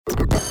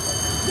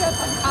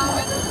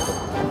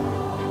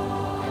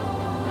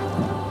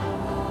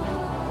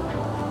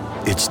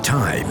It's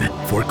time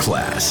for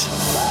class.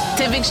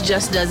 Civics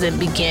just doesn't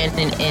begin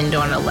and end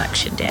on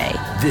Election Day.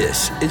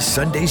 This is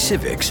Sunday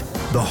Civics,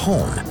 the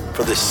home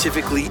for the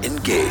civically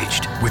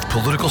engaged, with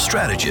political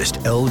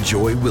strategist L.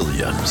 Joy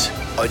Williams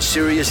on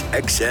Sirius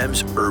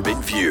XM's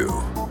Urban View.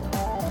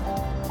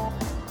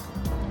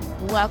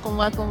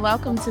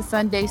 Welcome to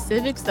Sunday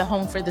Civics, the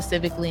home for the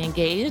civically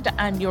engaged.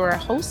 I'm your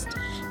host,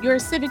 your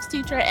civics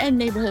teacher and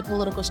neighborhood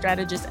political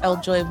strategist, L.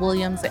 Joy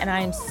Williams, and I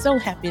am so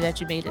happy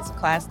that you made it to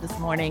class this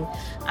morning.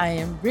 I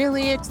am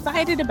really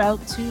excited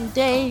about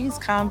today's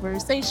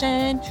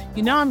conversation.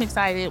 You know I'm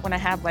excited when I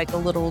have like a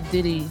little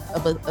ditty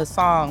of a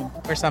song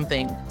or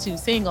something to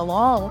sing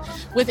along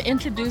with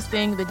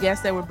introducing the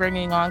guests that we're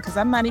bringing on, because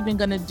I'm not even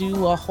going to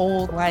do a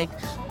whole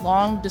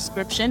long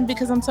description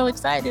because I'm so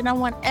excited. I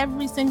want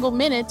every single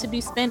minute to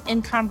be spent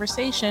in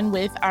conversation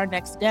with our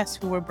next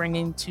guest who we're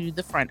bringing to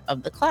the front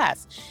of the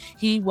class.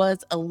 He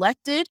was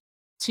elected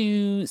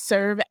to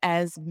serve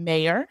as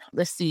mayor.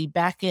 Let's see,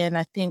 back in,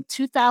 I think,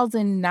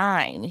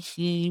 2009,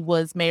 he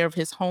was mayor of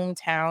his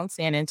hometown,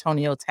 San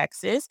Antonio,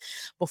 Texas,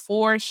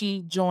 before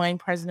he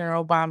joined President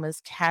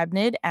Obama's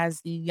cabinet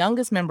as the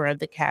youngest member of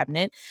the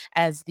cabinet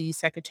as the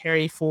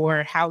Secretary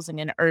for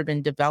Housing and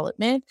Urban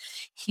Development.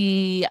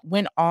 He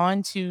went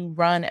on to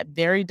run a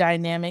very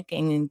dynamic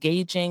and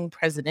engaging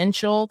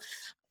presidential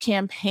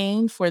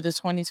campaign for the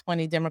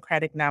 2020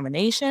 Democratic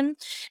nomination.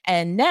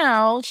 And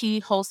now he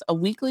hosts a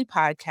weekly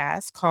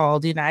podcast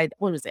called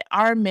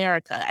Our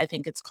America, I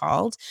think it's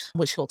called,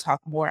 which he'll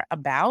talk more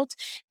about.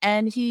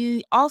 And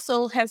he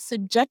also has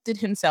subjected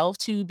himself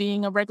to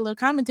being a regular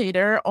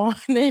commentator on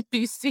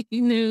NBC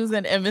News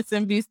and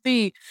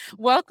MSNBC.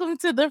 Welcome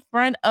to the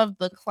front of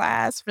the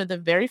class for the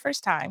very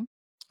first time.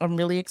 I'm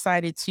really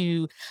excited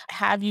to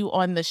have you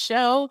on the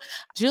show.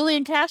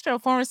 Julian Castro,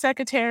 former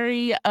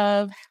Secretary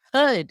of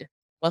HUD.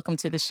 Welcome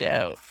to the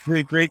show.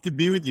 Really great to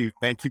be with you.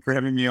 Thank you for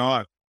having me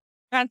on.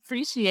 I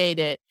appreciate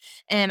it.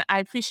 And I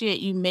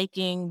appreciate you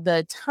making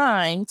the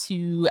time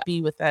to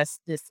be with us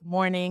this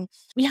morning.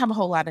 We have a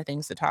whole lot of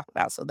things to talk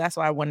about. So that's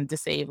why I wanted to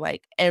save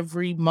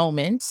every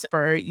moment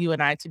for you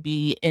and I to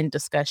be in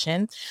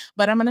discussion.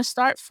 But I'm going to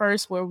start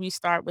first where we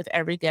start with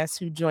every guest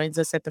who joins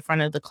us at the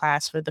front of the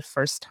class for the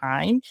first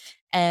time.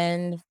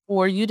 And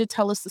for you to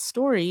tell us the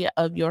story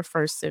of your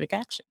first civic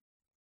action.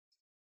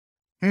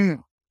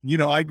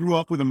 I grew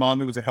up with a mom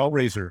that was a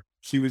hellraiser.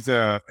 She was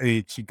a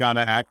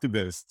Chicana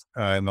activist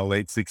in the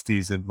late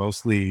 60s and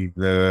mostly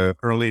the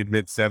early and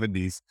mid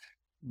 70s.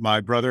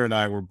 My brother and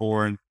I were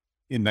born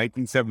in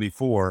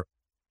 1974.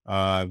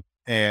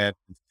 And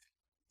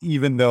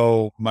even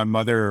though my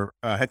mother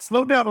had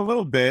slowed down a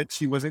little bit,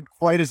 she wasn't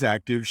quite as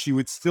active. She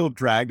would still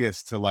drag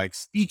us to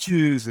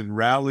speeches and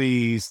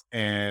rallies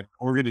and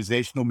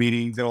organizational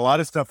meetings and a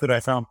lot of stuff that I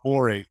found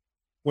boring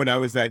when I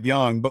was that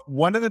young. But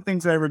one of the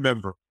things I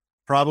remember,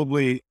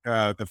 probably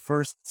the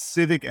first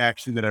civic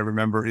action that I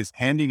remember, is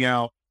handing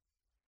out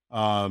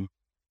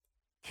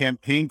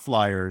campaign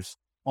flyers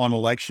on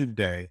election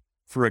day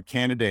for a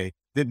candidate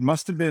that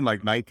must have been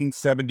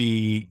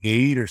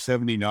 1978 or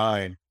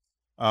 79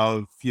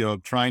 of,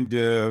 trying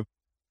to,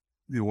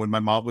 when my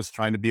mom was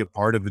trying to be a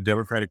part of the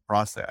democratic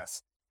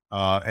process.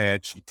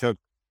 And she took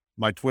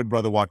my twin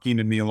brother Joaquin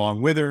and me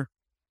along with her.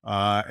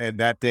 And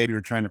that day we were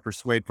trying to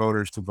persuade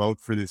voters to vote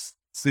for this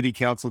city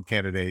council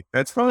candidate.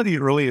 That's probably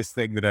the earliest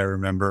thing that I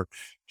remember.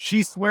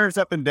 She swears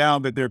up and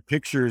down that there are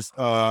pictures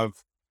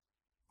of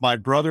my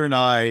brother and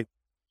I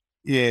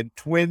in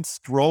twin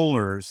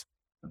strollers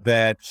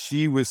that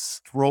she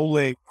was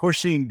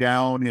pushing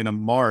down in a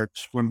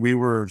march when we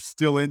were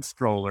still in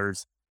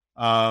strollers.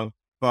 But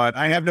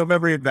I have no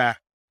memory of that.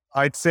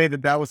 I'd say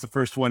that was the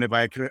first one if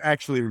I could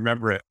actually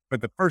remember it. But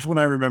the first one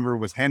I remember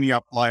was handing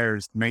out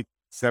flyers in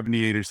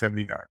 1978 or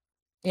 79.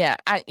 Yeah,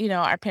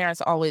 our parents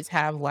always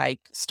have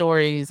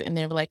stories, and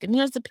they're and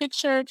here's the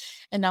picture,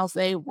 and I'll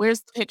say,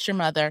 "Where's the picture,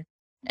 mother?"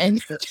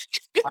 And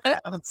I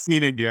haven't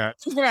seen it yet.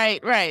 Right.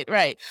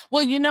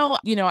 Well,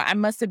 I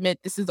must admit,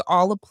 this is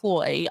all a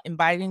ploy,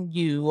 inviting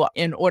you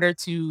in order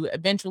to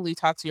eventually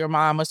talk to your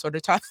mom or sort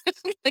of talk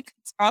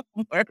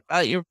more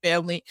about your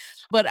family.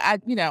 But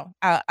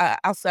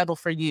I'll settle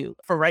for you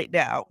for right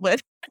now.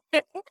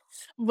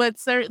 But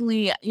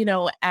certainly,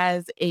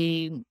 as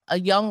a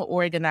young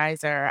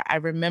organizer, I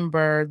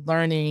remember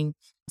learning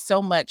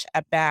so much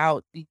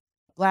about the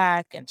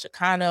Black and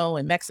Chicano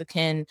and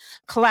Mexican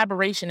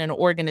collaboration and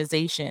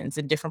organizations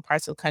in different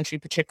parts of the country,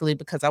 particularly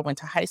because I went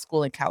to high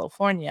school in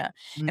California.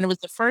 Mm-hmm. And it was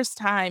the first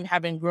time,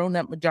 having grown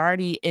up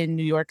majority in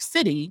New York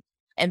City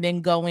and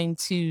then going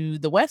to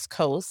the West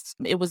Coast,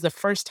 it was the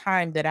first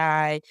time that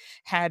I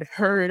had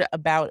heard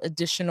about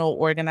additional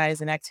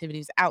organizing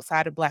activities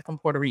outside of Black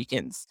and Puerto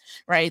Ricans,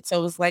 right? So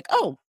it was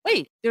oh,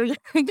 wait, there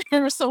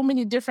are so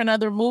many different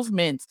other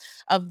movements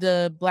of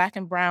the Black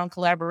and Brown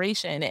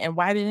collaboration. And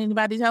why didn't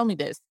anybody tell me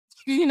this?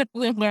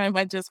 where am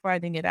I just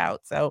finding it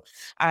out? So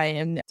I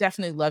am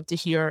definitely love to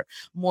hear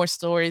more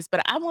stories,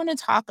 but I want to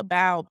talk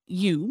about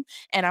you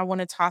and I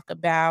want to talk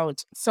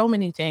about so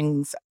many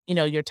things,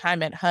 your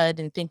time at HUD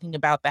and thinking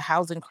about the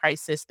housing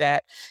crisis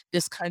that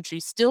this country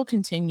still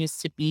continues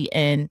to be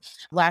in.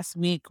 Last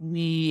week,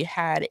 we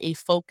had a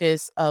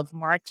focus of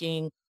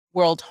marking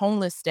World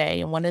Homeless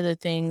Day. And one of the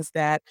things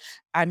that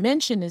I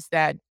mentioned is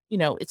that,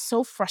 it's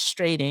so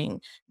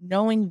frustrating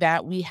knowing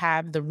that we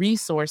have the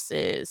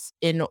resources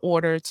in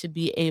order to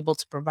be able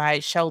to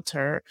provide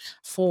shelter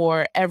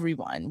for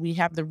everyone. We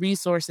have the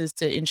resources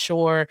to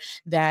ensure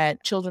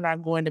that children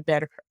aren't going to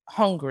bed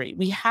hungry.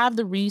 We have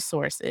the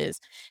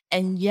resources.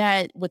 And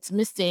yet, what's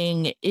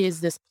missing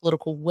is this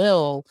political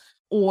will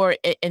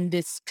in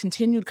this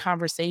continued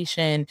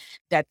conversation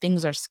that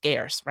things are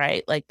scarce,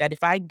 right? Like that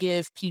if I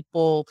give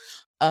people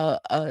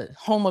a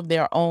home of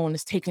their own,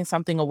 is taking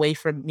something away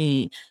from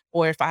me,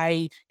 or if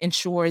I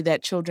ensure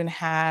that children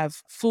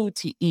have food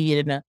to eat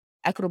and an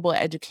equitable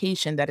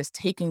education, that is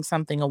taking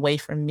something away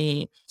from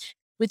me.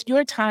 With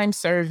your time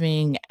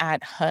serving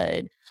at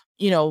HUD,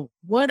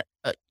 what,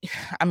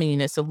 I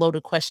mean, it's a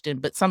loaded question,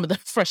 but some of the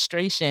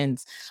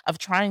frustrations of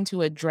trying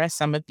to address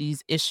some of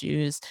these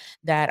issues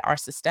that are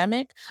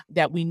systemic,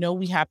 that we know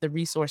we have the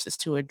resources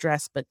to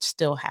address, but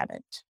still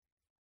haven't.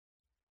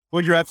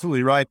 Well, you're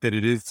absolutely right that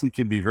it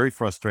can be very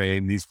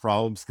frustrating. These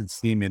problems can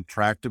seem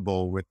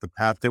intractable with the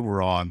path that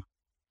we're on.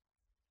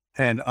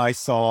 And I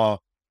saw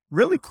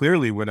really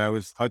clearly when I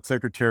was HUD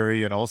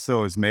secretary and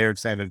also as mayor of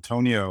San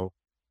Antonio,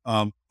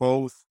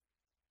 both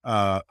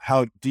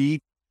how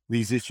deep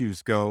these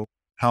issues go,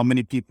 how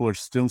many people are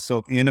still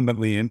so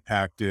intimately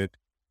impacted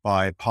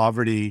by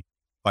poverty,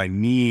 by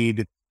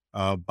need,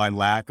 by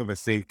lack of a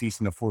safe,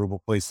 decent, affordable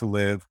place to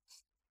live.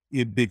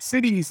 In big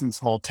cities and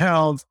small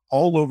towns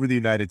all over the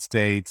United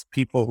States,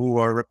 people who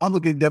are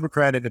Republican,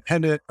 Democrat,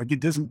 Independent, like it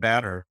doesn't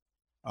matter.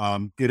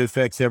 It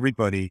affects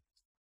everybody.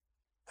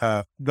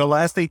 The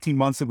last 18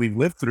 months that we've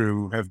lived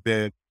through have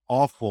been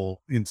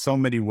awful in so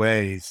many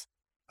ways,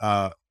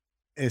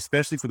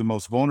 especially for the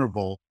most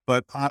vulnerable.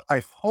 But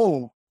I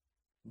hope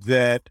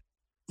that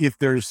if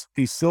there's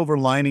a silver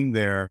lining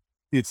there,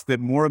 it's that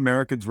more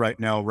Americans right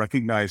now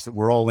recognize that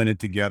we're all in it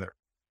together.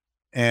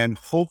 And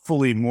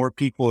hopefully more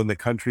people in the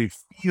country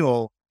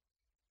feel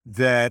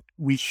that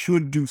we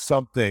should do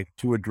something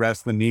to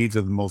address the needs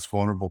of the most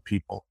vulnerable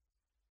people.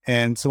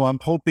 And so I'm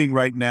hoping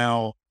right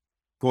now,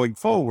 going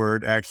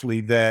forward,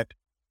 actually, that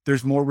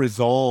there's more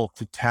resolve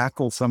to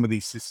tackle some of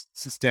these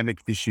systemic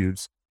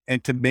issues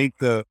and to make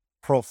the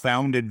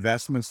profound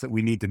investments that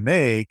we need to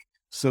make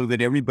so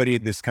that everybody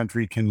in this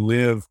country can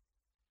live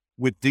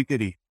with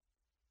dignity.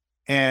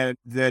 And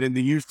that in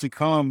the years to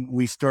come,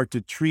 we start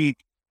to treat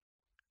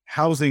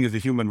housing as a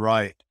human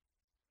right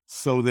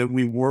so that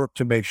we work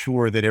to make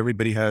sure that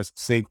everybody has a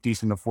safe,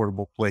 decent,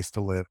 affordable place to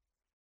live.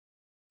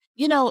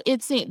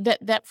 It's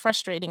that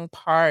frustrating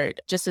part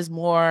just as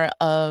more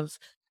of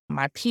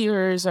my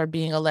peers are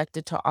being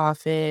elected to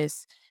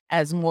office,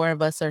 as more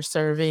of us are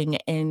serving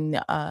in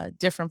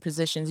different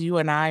positions. You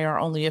and I are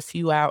only a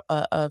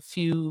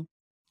few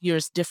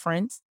years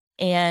difference,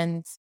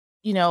 and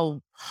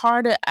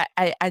hard.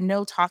 I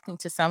know talking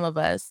to some of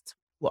us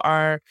who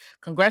are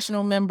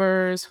congressional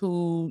members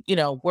who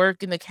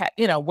work in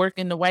work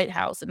in the White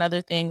House and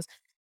other things,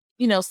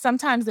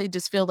 sometimes they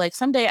just feel like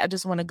someday I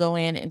just want to go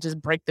in and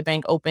just break the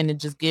bank open and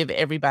just give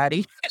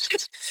everybody, it's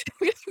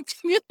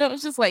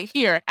just like,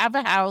 here, have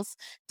a house,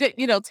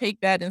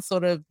 take that and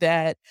sort of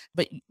that.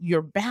 But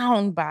you're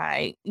bound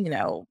by,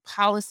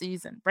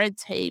 policies and red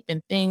tape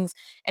and things.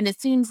 And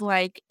it seems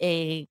like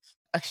a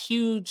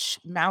huge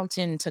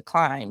mountain to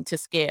climb, to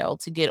scale,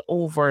 to get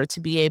over, to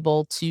be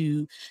able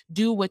to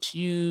do what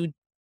you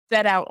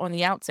set out on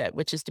the outset,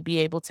 which is to be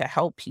able to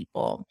help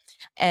people.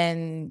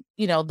 And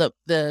the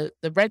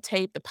red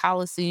tape, the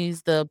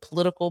policies, the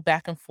political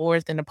back and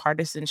forth, and the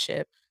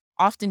partisanship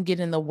often get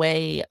in the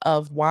way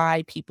of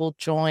why people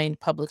join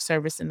public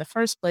service in the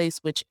first place,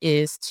 which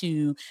is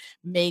to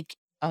make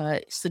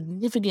a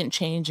significant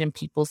change in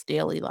people's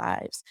daily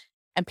lives.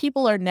 And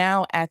people are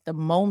now at the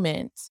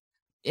moment,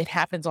 it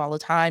happens all the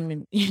time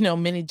in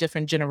many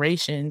different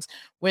generations,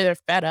 where they're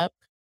fed up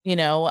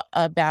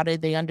about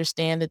it. They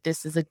understand that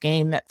this is a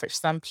game that for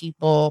some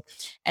people,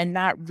 and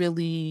not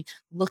really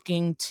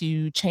looking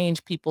to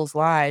change people's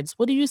lives.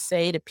 What do you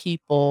say to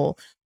people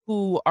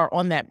who are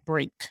on that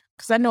brink?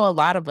 Because I know a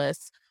lot of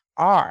us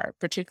are,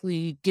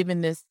 particularly given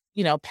this,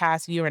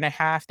 past year and a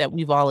half that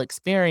we've all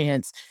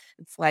experienced.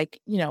 It's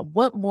like,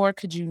 what more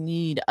could you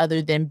need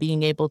other than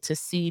being able to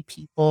see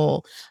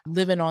people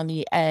living on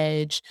the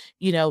edge,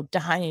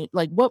 dying?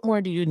 Like, what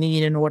more do you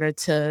need in order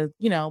to,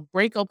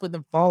 break open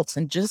the vaults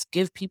and just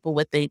give people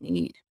what they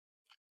need?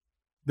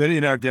 That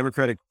in our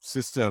democratic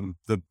system,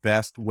 the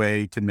best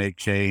way to make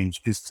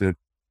change is to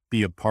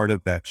be a part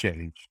of that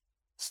change,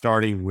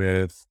 starting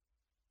with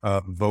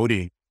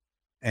voting.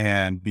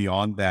 And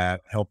beyond that,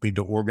 helping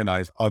to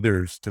organize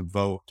others to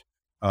vote,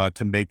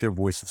 to make their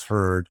voices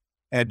heard,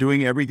 and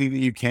doing everything that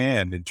you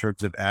can in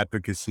terms of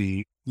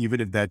advocacy, even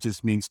if that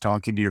just means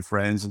talking to your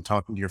friends and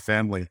talking to your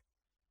family.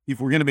 if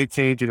we're going to make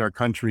change in our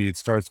country, it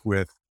starts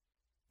with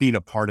being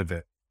a part of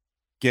it,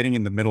 getting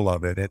in the middle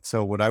of it. And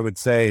so what I would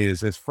say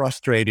is, as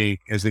frustrating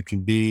as it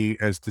can be,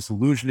 as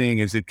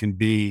disillusioning as it can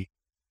be,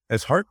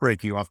 as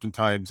heartbreaking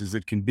oftentimes as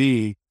it can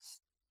be,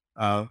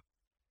 uh,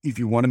 if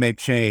you want to make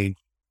change,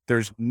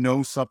 there's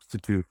no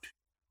substitute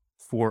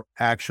for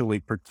actually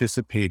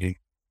participating.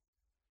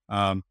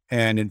 And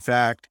in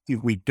fact,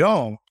 if we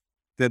don't,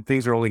 then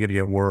things are only going to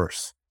get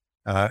worse.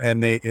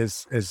 And they,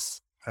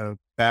 as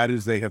bad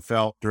as they have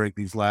felt during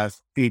these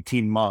last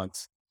 18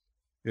 months,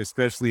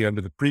 especially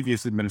under the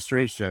previous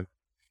administration,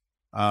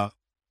 uh,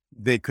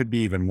 they could be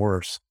even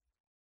worse.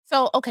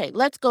 So, okay,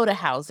 let's go to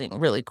housing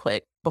really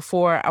quick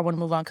before I want to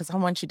move on, because I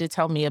want you to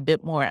tell me a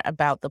bit more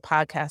about the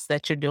podcast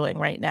that you're doing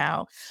right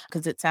now,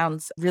 because it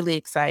sounds really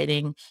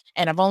exciting.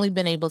 And I've only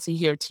been able to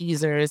hear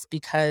teasers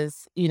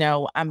because,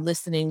 I'm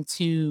listening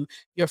to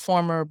your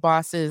former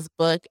boss's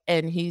book,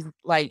 and he's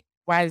like,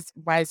 why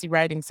is he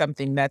writing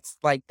something that's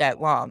like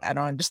that long? I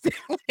don't understand.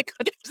 I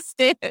couldn't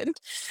understand.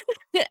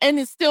 And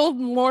it's still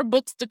more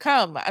books to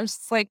come. I'm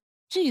just like,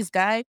 geez,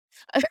 guy.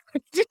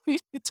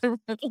 To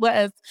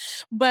less.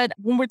 But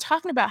when we're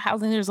talking about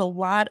housing, there's a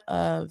lot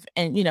of,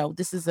 and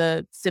this is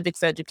a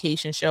civics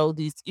education show.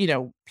 These,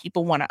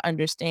 people want to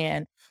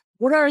understand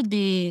what are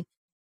the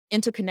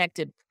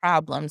interconnected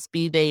problems,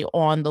 be they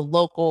on the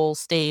local,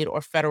 state,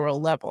 or federal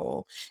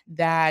level,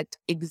 that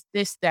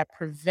exist that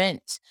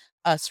prevent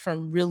us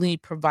from really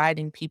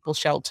providing people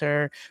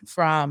shelter,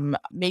 from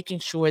making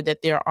sure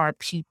that there aren't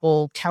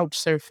people couch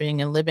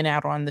surfing and living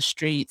out on the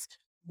streets.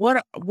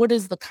 What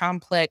is the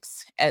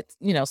complex at,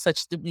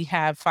 such that we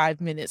have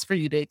 5 minutes for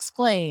you to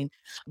explain?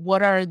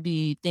 What are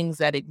the things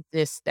that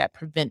exist that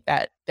prevent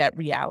that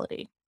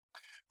reality?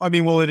 I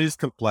mean, well, it is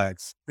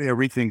complex.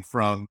 Everything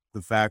from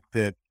the fact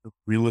that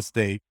real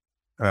estate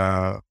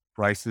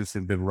prices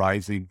have been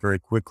rising very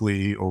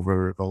quickly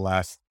over the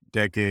last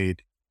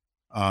decade,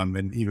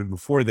 and even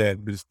before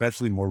that, but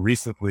especially more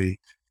recently,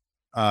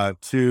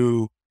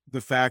 to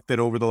the fact that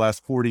over the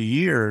last 40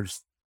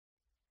 years,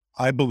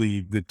 I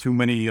believe that too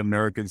many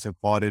Americans have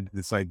bought into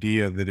this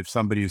idea that if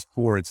somebody is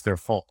poor, it's their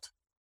fault.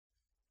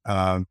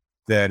 That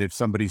if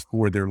somebody's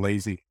poor, they're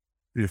lazy.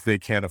 If they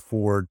can't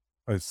afford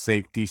a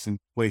safe,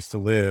 decent place to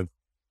live,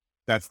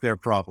 that's their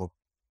problem.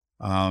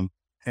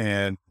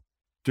 And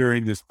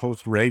during this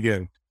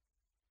post-Reagan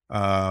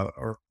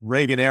or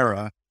Reagan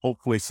era,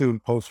 hopefully soon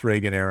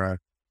post-Reagan era,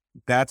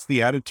 that's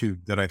the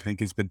attitude that I think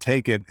has been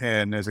taken.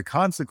 And as a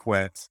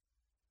consequence,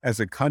 as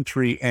a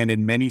country and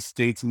in many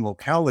states and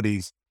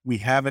localities, we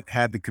haven't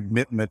had the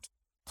commitment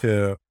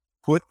to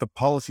put the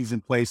policies in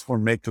place or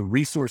make the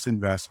resource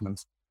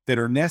investments that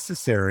are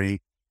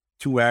necessary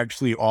to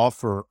actually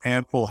offer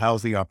ample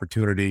housing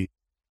opportunity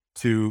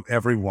to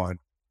everyone,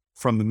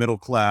 from the middle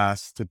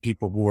class to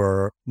people who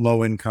are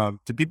low income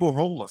to people who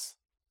are homeless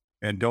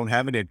and don't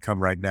have an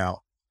income right now.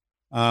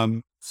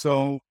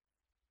 So,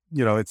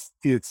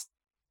 it's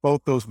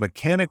both those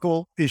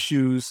mechanical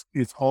issues.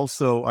 It's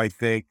also, I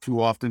think,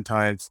 too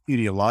oftentimes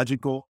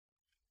ideological.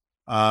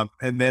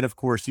 And then, of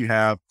course, you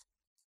have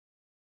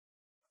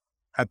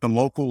at the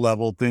local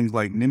level things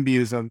like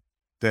NIMBYism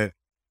that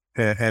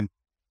and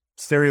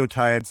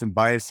stereotypes and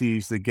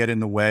biases that get in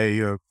the way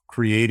of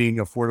creating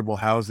affordable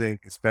housing,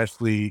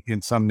 especially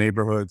in some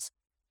neighborhoods,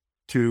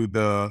 to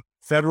the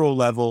federal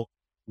level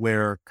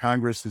where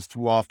Congress is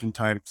too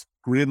oftentimes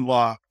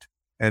gridlocked.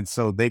 And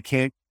so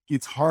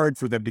it's hard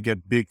for them to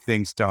get big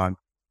things done.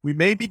 We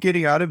may be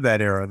getting out of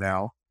that era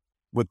now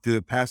with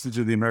the passage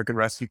of the American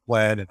Rescue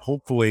Plan and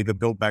hopefully the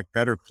Build Back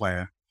Better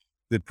plan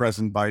that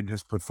President Biden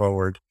has put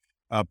forward.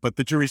 But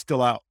the jury's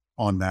still out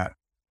on that.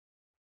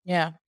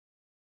 Yeah.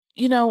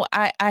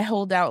 I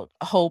hold out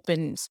hope,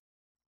 and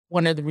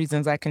one of the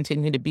reasons I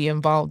continue to be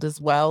involved as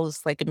well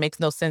is like it makes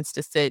no sense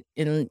to sit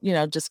and,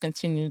 just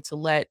continue to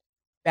let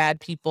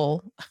bad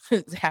people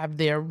have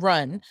their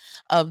run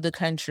of the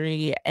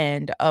country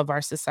and of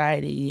our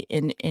society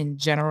in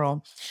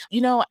general.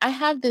 I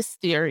have this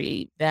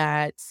theory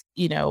that,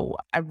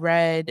 I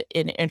read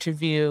an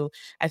interview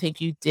I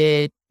think you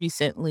did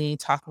recently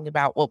talking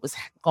about what was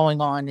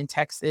going on in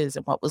Texas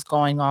and what was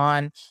going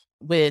on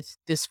with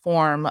this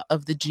form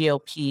of the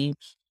GOP.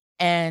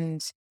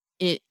 And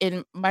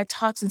in my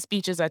talks and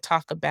speeches, I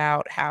talk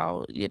about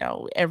how,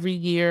 every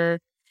year,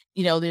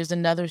 there's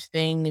another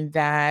thing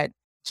that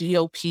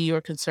GOP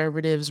or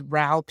conservatives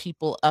rile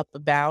people up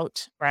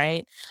about,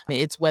 right?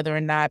 It's whether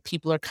or not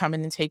people are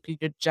coming and taking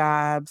your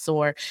jobs,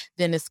 or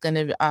then it's going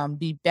to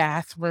be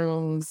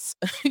bathrooms,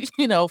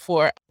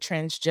 for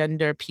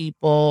transgender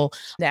people.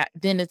 That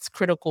then it's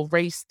critical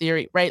race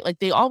theory, right? Like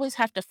they always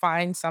have to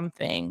find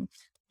something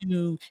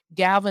to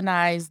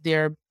galvanize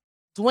their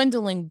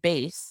dwindling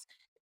base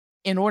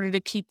in order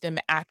to keep them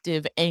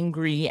active,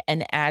 angry,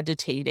 and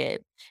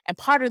agitated. And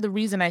part of the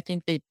reason I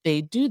think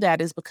they do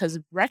that is because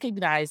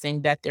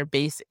recognizing that their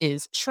base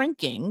is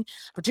shrinking,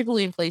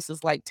 particularly in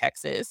places like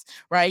Texas,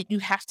 right? You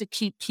have to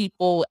keep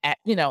people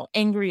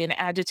angry and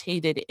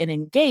agitated and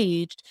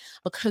engaged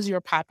because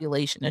your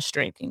population is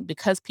shrinking,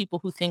 because people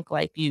who think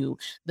like you,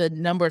 the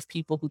number of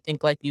people who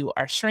think like you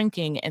are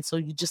shrinking. And so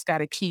you just got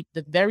to keep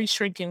the very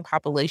shrinking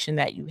population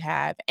that you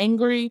have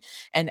angry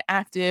and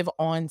active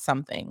on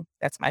something.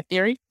 That's my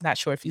theory. Not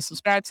sure if you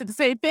subscribe to the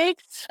same thing,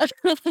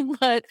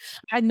 but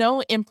I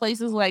know in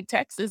places like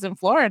Texas and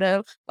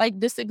Florida, like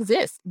this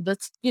exists.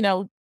 Let's,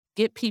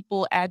 get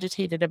people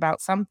agitated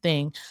about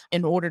something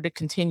in order to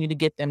continue to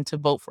get them to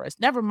vote for us.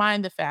 Never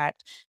mind the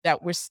fact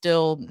that we're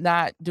still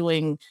not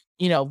doing,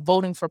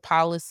 voting for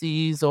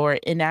policies or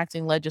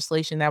enacting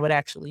legislation that would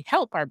actually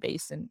help our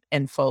base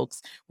and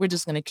folks. We're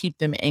just going to keep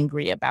them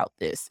angry about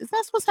this. Is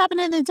that what's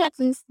happening in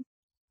Texas?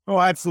 Oh,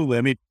 absolutely.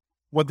 I mean,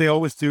 what they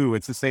always do,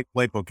 it's the same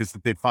playbook, is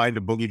that they find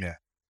a boogeyman.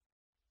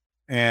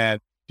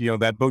 And,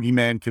 that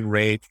boogeyman can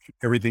range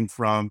everything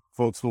from,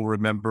 folks will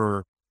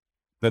remember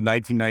the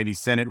 1990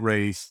 Senate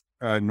race,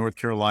 North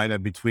Carolina,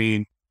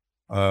 between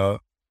Harvey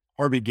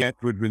Gantt,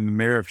 who had been the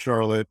mayor of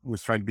Charlotte,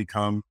 was trying to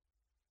become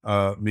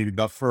maybe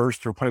the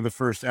first or one of the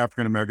first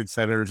African-American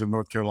senators of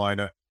North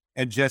Carolina,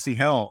 and Jesse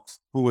Helms,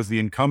 who was the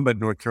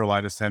incumbent North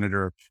Carolina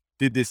senator,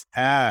 did this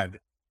ad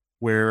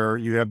where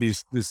you have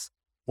this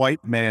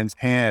white man's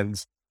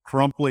hands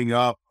crumpling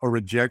up a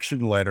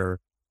rejection letter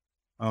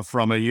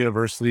from a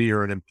university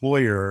or an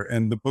employer.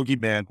 And the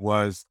boogeyman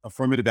was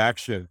affirmative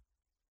action,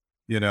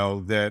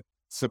 that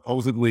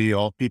supposedly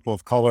all people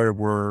of color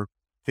were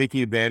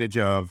taking advantage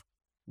of,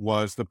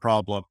 was the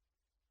problem.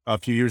 A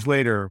few years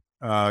later,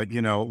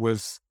 it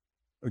was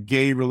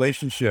gay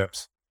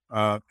relationships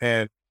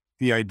and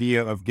the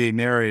idea of gay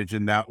marriage.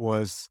 And that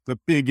was the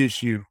big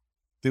issue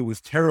that was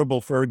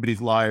terrible for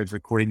everybody's lives,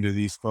 according to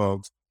these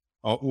folks.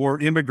 Or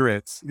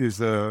immigrants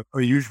is a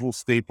usual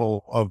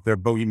staple of their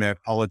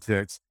boogeyman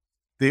politics.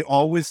 They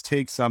always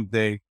take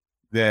something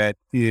that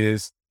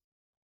is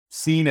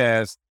seen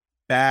as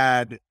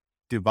bad,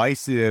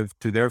 divisive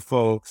to their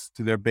folks,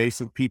 to their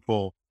base of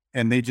people,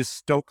 and they just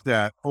stoke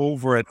that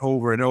over and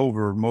over and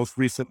over. Most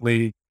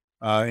recently,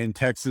 in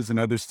Texas and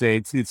other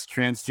states, it's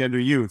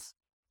transgender youth.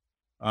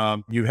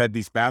 You had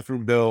these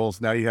bathroom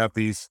bills. Now you have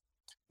these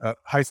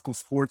high school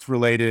sports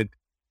related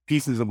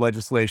pieces of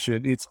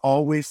legislation. It's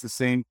always the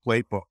same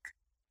playbook.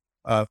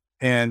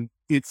 And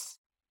it's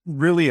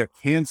really a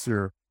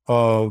cancer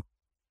of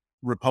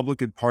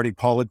Republican Party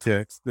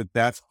politics,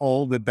 that's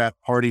all that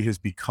party has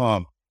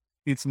become.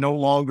 It's no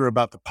longer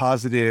about the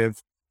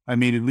positive. I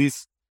mean, at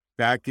least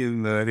back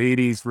in the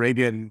 80s,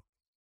 Reagan,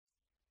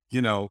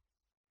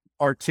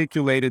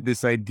 articulated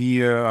this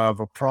idea of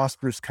a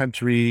prosperous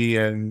country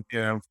and,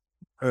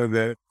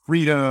 the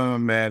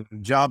freedom and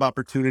job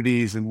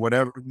opportunities and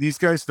whatever. These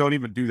guys don't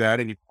even do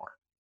that anymore.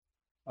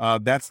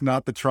 That's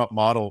not the Trump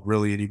model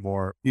really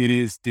anymore. It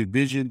is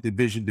division,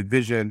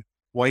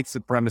 white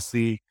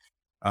supremacy,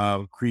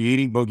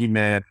 creating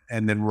boogeyman,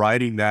 and then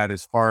riding that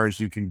as far as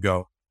you can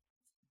go.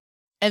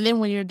 And then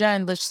when you're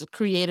done, let's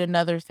create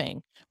another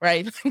thing,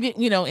 right?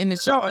 In the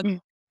show. I mean,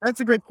 that's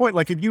a great point.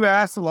 Like if you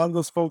ask a lot of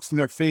those folks in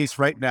their face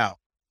right now,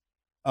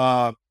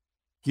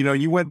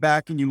 you went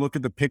back and you look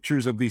at the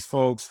pictures of these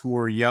folks who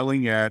are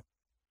yelling at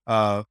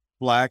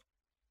Black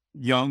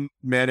young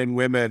men and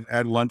women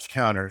at lunch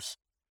counters,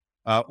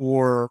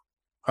 or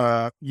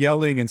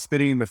yelling and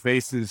spitting in the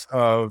faces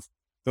of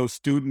those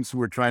students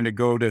who are trying to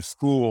go to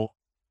school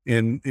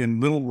in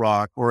Little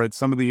Rock or at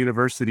some of the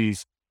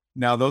universities.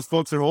 Now, those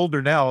folks are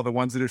older now, the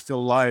ones that are still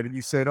alive. And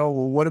you said, oh,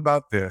 well, what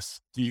about this?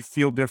 Do you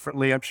feel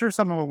differently? I'm sure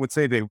some of them would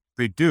say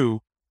they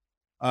do.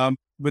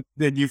 But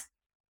then you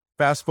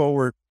fast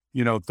forward,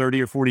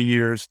 30 or 40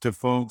 years to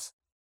folks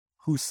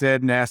who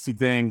said nasty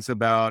things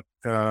about,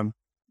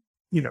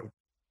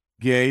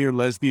 gay or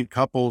lesbian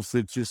couples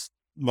that just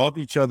loved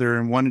each other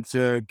and wanted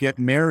to get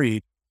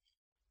married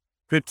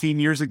 15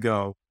 years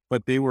ago,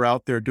 but they were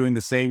out there doing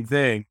the same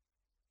thing.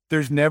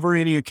 There's never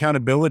any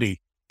accountability.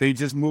 They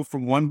just move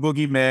from one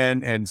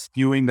boogeyman and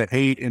spewing the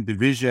hate and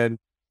division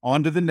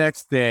onto the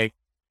next thing.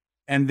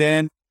 And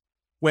then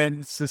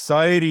when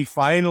society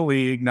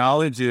finally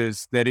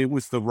acknowledges that it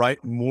was the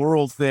right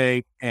moral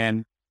thing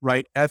and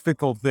right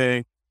ethical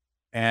thing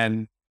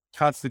and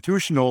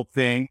constitutional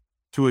thing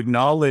to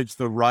acknowledge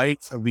the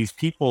rights of these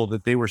people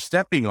that they were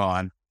stepping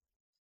on,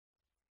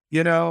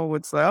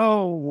 it's like,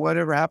 oh,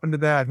 whatever happened to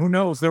that? Who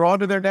knows? They're on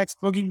to their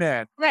next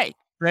boogeyman. Right.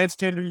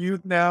 Transgender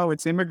youth now,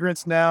 it's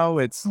immigrants now,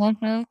 it's,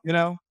 and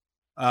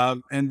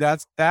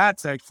that's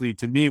actually,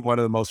 to me, one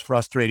of the most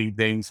frustrating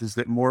things is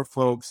that more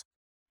folks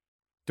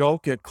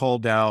don't get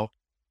called out,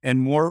 and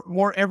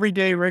more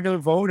everyday regular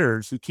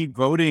voters who keep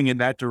voting in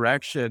that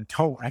direction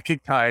don't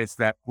recognize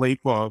that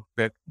playbook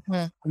that,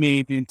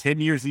 in 10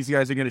 years, these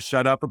guys are going to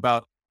shut up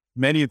about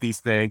many of these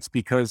things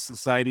because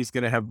society's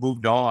going to have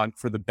moved on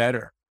for the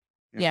better.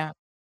 Yeah.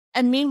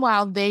 And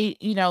meanwhile,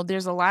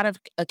 there's a lot of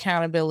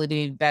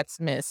accountability that's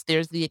missed.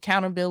 There's the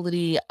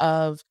accountability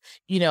of,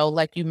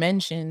 like you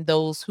mentioned,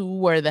 those who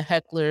were the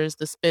hecklers,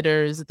 the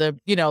spitters,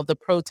 the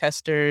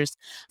protesters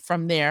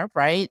from there,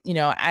 right?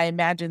 I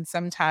imagine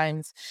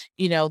sometimes,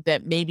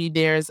 that maybe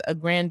there's a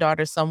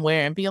granddaughter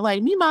somewhere and be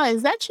like, Mima,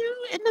 is that you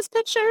in this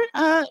picture?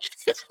 Well,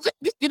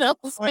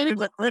 Spitting.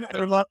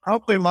 there are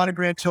probably a lot of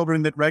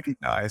grandchildren that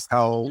recognize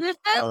how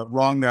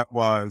wrong that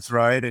was,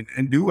 right?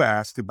 And do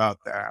ask about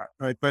that,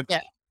 right?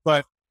 Yeah.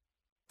 But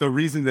the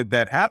reason that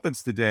that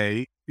happens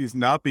today is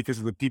not because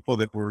of the people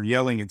that were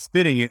yelling and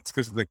spitting. It's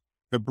because of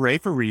the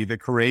bravery, the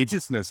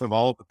courageousness of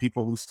all of the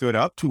people who stood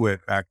up to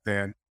it back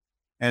then.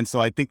 And so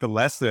I think the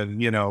lesson,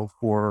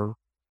 for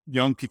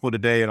young people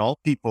today and all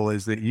people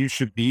is that you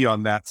should be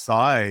on that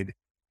side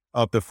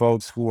of the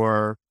folks who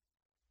are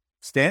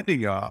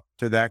standing up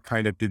to that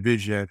kind of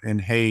division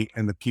and hate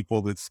and the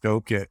people that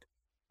stoke it.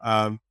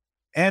 And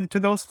to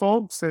those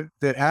folks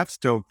that have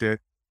stoked it,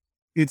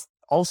 it's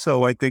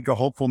also, I think, a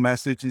hopeful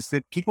message is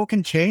that people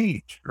can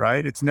change,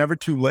 right? It's never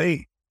too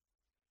late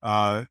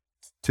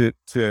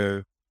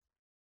to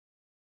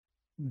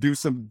do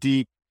some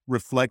deep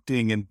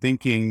reflecting and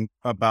thinking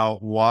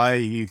about why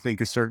you think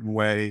a certain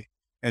way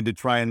and to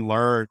try and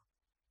learn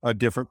a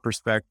different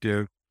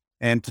perspective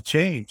and to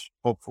change,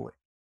 hopefully.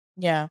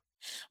 Yeah.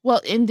 Well,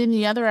 and then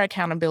the other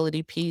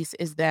accountability piece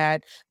is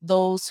that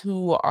those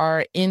who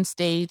are in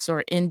states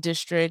or in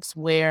districts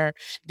where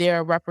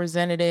their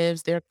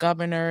representatives, their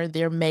governor,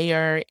 their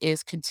mayor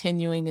is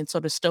continuing and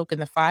sort of stoking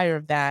the fire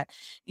of that,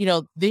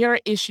 their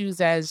issues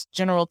as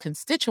general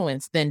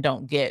constituents then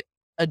don't get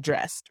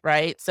addressed,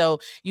 right? So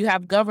you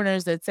have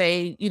governors that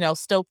say,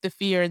 stoke the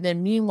fear, and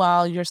then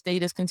meanwhile, your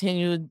state has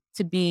continued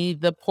to be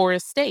the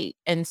poorest state.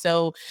 And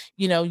so,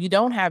 you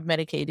don't have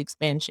Medicaid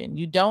expansion,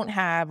 you don't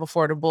have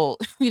affordable,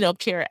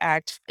 Care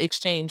Act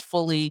exchange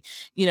fully,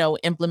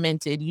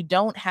 implemented. You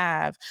don't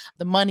have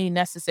the money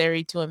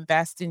necessary to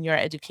invest in your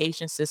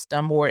education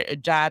system or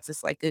jobs.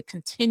 It's like a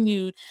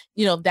continued,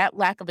 that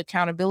lack of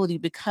accountability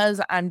because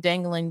I'm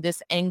dangling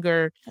this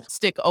anger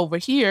stick over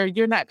here.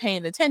 You're not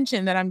paying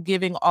attention that I'm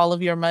giving all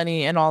of your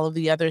money and all of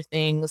the other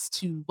things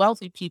to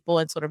wealthy people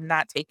and sort of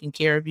not taking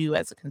care of you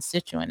as a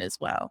constituent as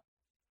well.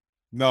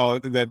 No,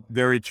 that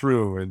very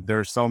true. And there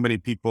are so many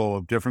people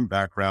of different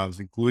backgrounds,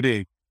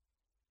 including,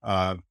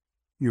 uh,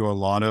 a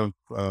lot of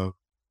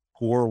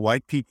poor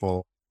white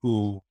people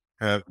who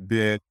have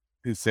been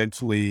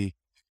essentially,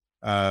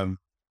 um,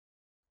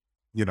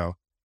 you know,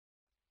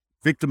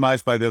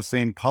 victimized by those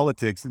same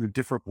politics in a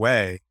different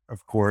way,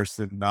 of course,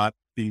 and not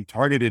being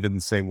targeted in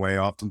the same way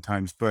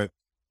oftentimes, but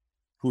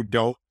who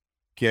don't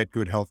get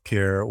good health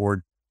care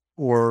or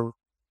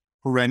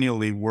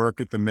perennially work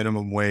at the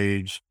minimum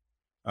wage,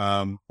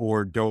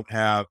 or don't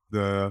have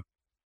the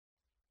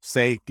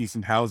safe,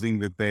 decent housing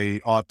that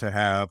they ought to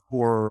have,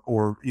 or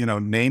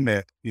name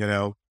it,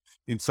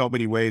 in so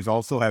many ways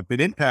also have been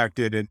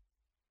impacted. And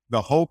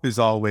the hope is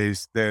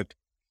always that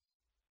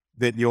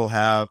you'll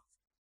have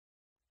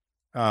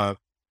uh,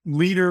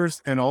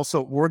 leaders and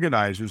also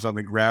organizers on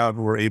the ground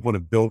who are able to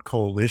build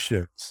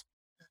coalitions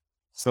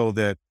so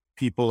that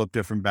people of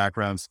different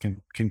backgrounds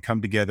can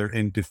come together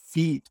and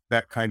defeat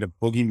that kind of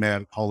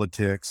boogeyman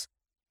politics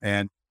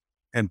and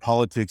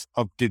politics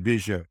of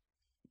division.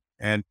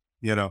 And,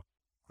 there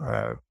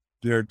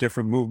are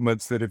different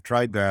movements that have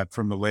tried that,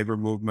 from the labor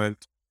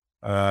movement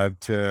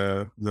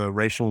to the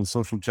racial and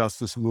social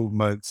justice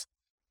movements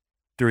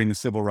during the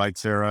civil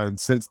rights era. And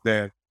since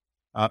then,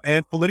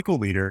 and political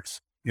leaders,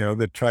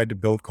 that tried to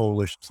build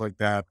coalitions like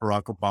that.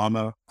 Barack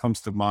Obama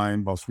comes to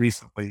mind most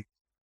recently.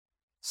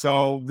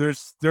 So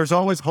there's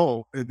always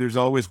hope. There's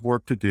always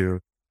work to do,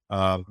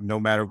 no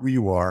matter who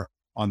you are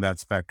on that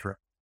spectrum.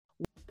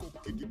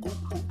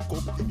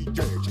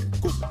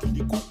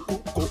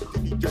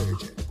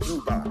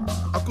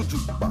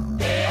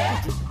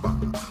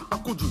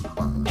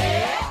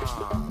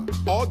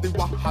 All the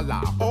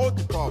wahala, all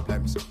the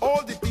problems,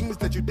 all the things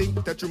that you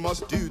think that you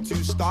must do to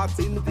start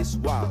in this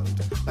world.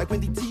 Like when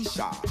the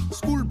teacher,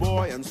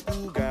 schoolboy and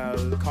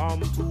schoolgirl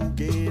come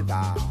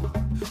together.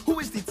 Who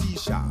is the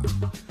teacher?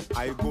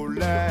 I go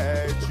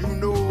let you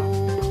know.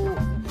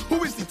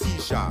 Who is the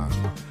teacher?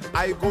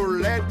 I go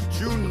let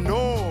you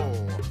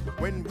know.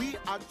 When we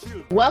are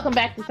children. Welcome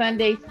back to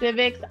Sunday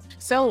Civics.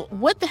 So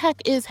what the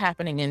heck is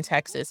happening in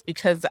Texas?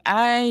 Because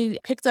I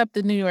picked up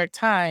the New York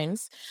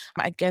Times,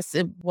 I guess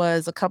it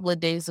was a couple of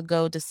days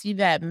ago, to see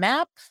that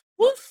map.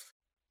 Woof.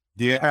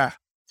 Yeah.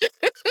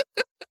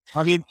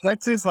 I mean,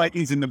 Texas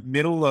is in the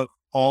middle of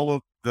all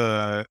of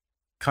the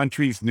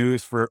country's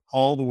news for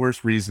all the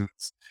worst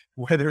reasons,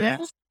 whether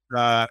it's,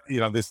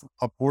 this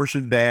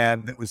abortion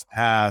ban that was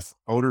passed,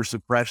 voter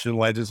suppression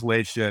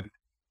legislation,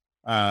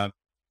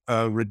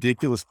 a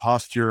ridiculous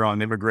posture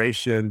on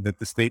immigration that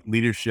the state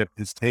leadership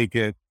has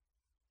taken,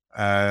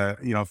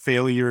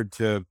 failure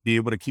to be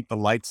able to keep the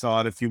lights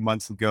on a few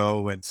months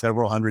ago, and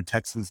several hundred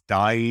Texans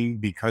dying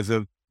because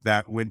of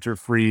that winter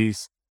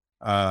freeze,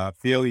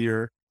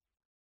 failure.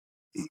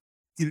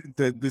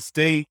 The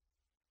state,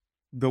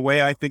 the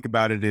way I think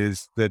about it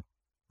is that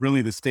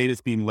really the state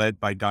is being led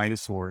by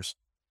dinosaurs,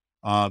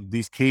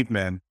 these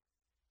cavemen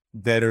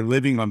that are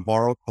living on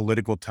borrowed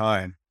political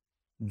time.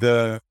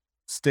 The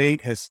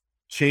state has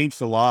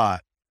changed a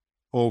lot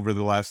over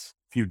the last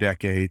few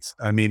decades.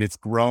 I mean, it's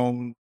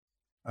grown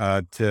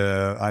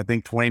to, I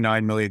think,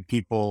 29 million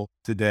people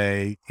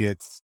today.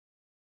 It's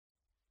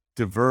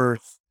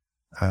diverse.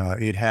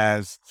 It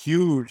has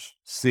huge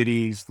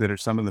cities that are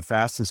some of the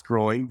fastest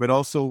growing, but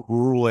also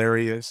rural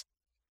areas.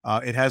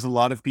 It has a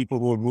lot of people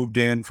who have moved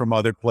in from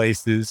other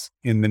places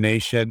in the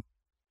nation.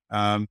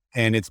 And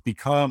it's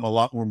become a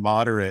lot more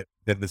moderate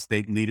than the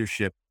state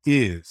leadership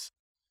is.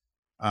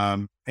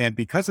 And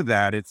because of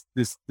that,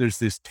 there's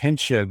this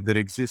tension that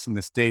exists in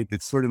the state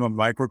that's sort of a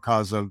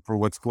microcosm for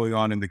what's going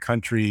on in the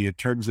country in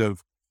terms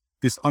of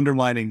this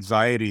underlying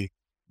anxiety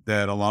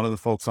that a lot of the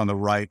folks on the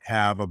right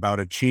have about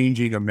a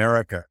changing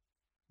America.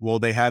 Well,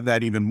 they have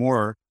that even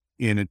more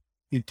in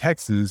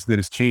Texas, that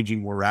is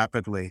changing more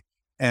rapidly.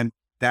 And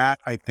that,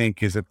 I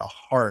think, is at the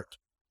heart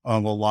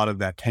of a lot of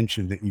that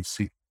tension that you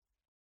see.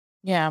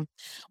 Yeah.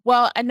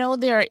 Well, I know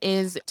there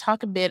is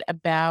talk a bit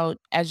about,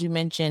 as you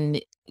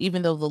mentioned,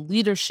 even though the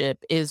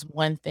leadership is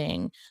one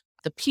thing,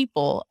 the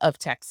people of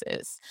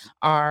Texas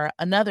are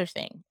another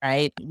thing,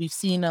 right? We've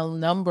seen a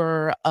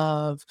number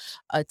of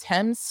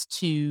attempts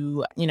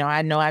to,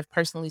 I know I've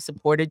personally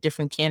supported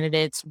different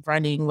candidates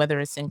running, whether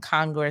it's in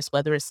Congress,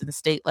 whether it's in the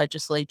state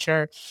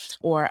legislature,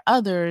 or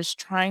others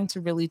trying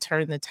to really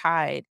turn the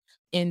tide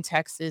in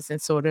Texas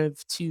and sort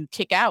of to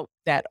kick out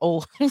that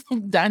old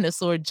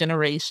dinosaur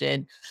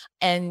generation.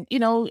 And,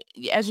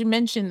 as you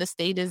mentioned, the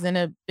state is in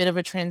a bit of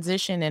a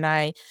transition. And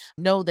I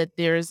know that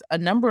there's a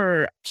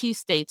number of key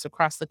states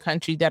across the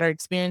country that are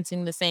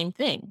experiencing the same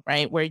thing,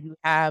 right? Where you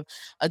have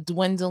a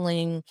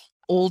dwindling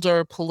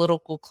older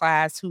political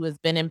class who has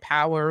been in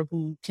power,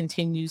 who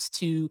continues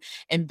to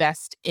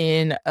invest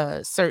in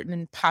a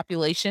certain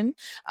population.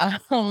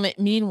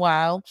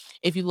 Meanwhile,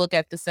 if you look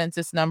at the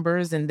census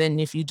numbers, and then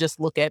if you just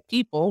look at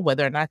people,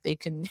 whether or not they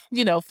can,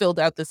 filled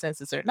out the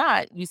census or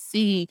not, you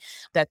see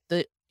that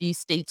these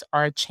states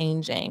are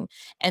changing,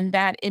 and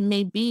that it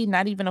may be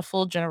not even a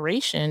full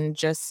generation,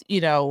 just,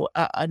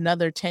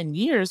 another 10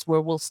 years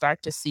where we'll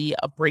start to see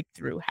a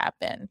breakthrough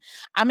happen.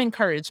 I'm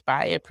encouraged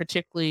by it,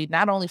 particularly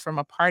not only from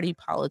a party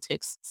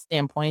politics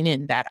standpoint,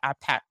 in that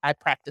I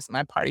practice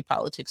my party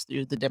politics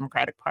through the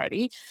Democratic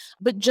Party,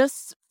 but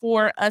just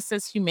for us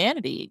as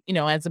humanity,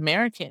 as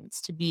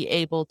Americans, to be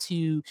able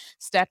to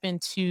step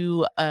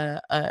into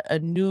a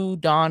new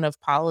dawn of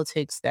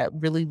politics that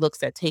really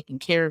looks at taking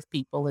care of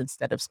people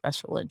instead of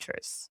special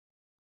interests.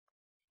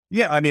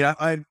 Yeah, I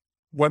mean,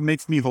 what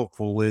makes me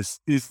hopeful is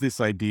this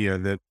idea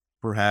that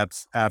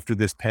perhaps after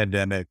this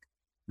pandemic,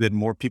 that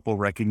more people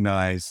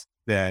recognize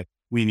that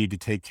we need to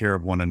take care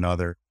of one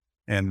another,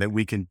 and that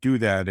we can do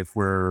that if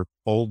we're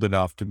bold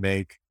enough to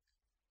make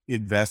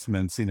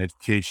investments in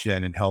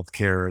education and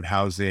healthcare and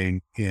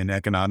housing and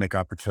economic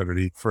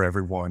opportunity for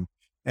everyone.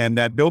 And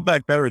that Build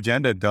Back Better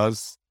agenda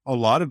does a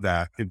lot of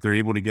that if they're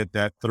able to get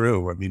that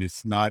through. I mean,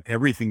 it's not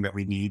everything that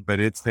we need, but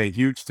it's a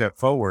huge step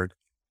forward.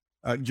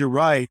 You're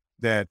right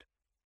that,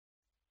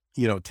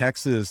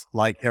 Texas,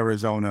 like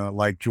Arizona,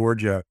 like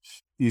Georgia,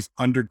 is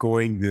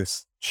undergoing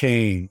this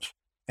change.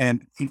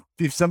 And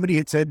if somebody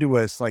had said to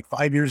us like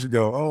 5 years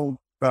ago,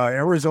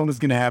 Arizona's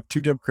going to have 2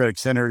 Democratic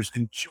senators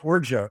and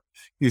Georgia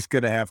is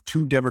going to have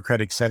 2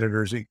 Democratic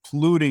senators,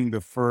 including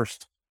the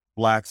first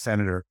Black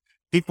senator,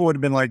 people would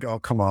have been like, oh,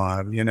 come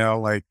on,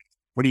 like,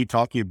 what are you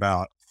talking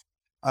about?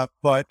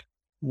 But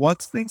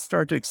once things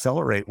start to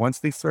accelerate, once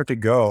they start to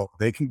go,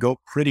 they can go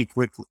pretty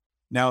quickly.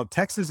 Now,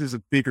 Texas is a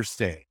bigger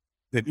state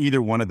than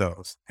either one of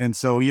those. And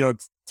so,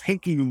 it's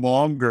taking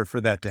longer for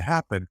that to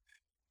happen,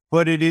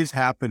 but it is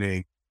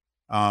happening.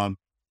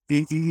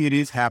 It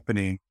is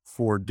happening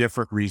for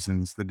different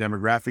reasons. The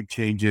demographic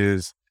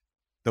changes,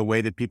 the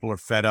way that people are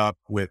fed up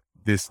with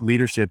this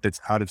leadership that's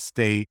out of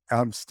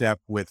step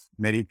with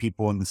many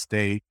people in the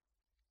state.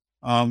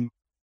 And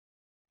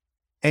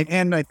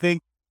I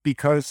think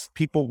because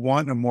people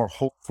want a more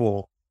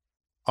hopeful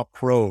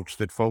approach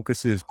that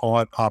focuses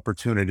on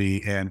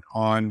opportunity and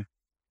on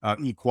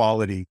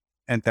equality,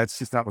 and that's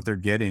just not what they're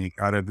getting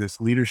out of this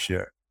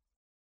leadership.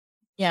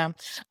 Yeah.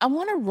 I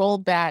want to roll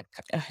back,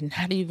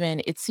 not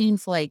even, it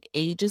seems like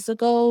ages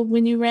ago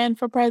when you ran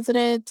for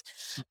president,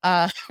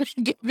 uh,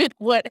 given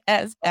what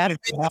has happened.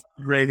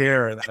 Gray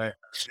hair. And yeah.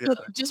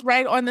 Just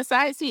right on the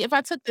side. See, if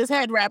I took this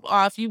head wrap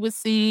off, you would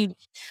see,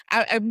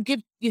 I'm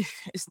give,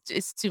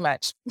 it's too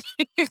much.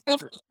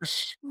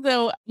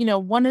 So,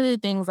 one of the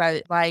things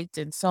I liked,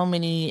 and so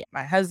many,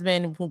 my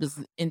husband, who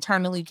was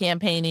internally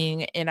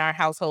campaigning in our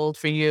household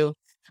for you,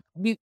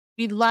 we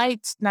we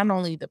liked not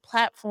only the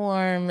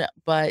platform,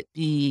 but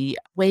the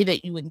way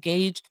that you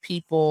engaged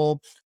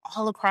people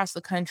all across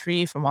the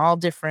country from all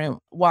different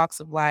walks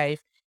of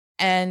life.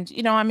 And,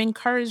 I'm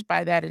encouraged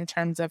by that in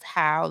terms of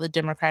how the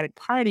Democratic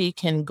Party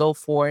can go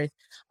forth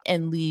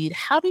and lead.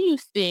 How do you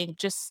think,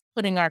 just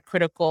putting our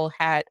critical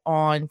hat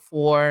on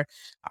for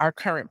our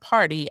current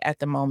party at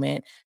the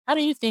moment, how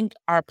do you think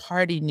our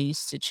party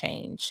needs to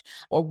change?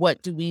 Or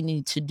what do we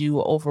need to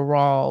do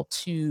overall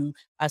to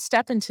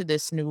step into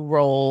this new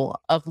role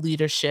of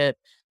leadership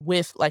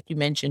with, like you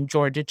mentioned,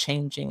 Georgia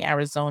changing,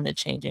 Arizona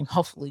changing,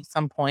 hopefully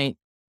some point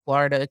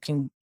Florida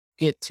can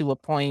get to a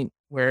point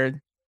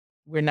where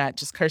we're not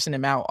just cursing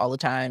them out all the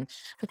time.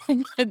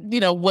 What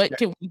Yeah.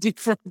 can we do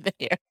from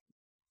there?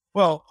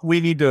 Well,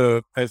 we need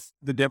to, as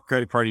the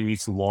Democratic Party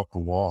needs to walk the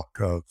walk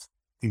of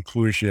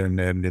inclusion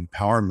and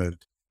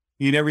empowerment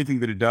in everything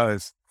that it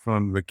does,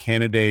 from the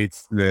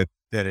candidates that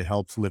it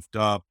helps lift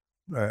up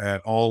at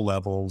all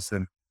levels,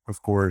 and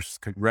of course,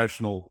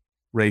 congressional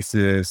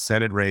races,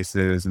 Senate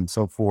races, and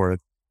so forth.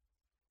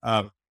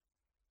 Uh,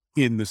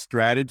 in the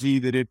strategy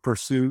that it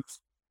pursues,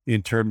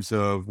 in terms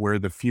of where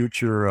the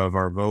future of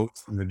our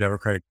votes in the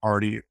Democratic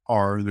Party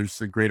are.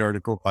 There's a great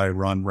article by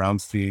Ron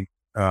Brownstein,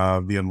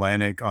 The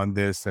Atlantic, on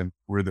this, and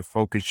where the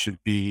focus should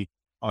be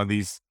on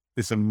this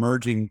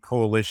emerging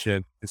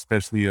coalition,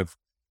 especially of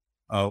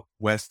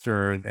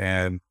Western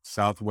and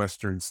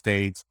Southwestern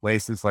states,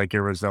 places like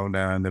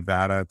Arizona,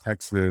 Nevada,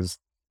 Texas,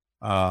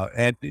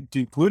 and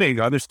including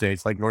other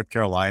states like North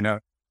Carolina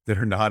that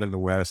are not in the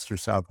West or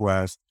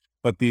Southwest,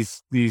 but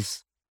these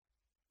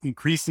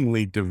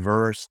increasingly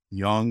diverse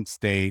young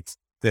states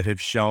that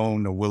have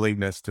shown a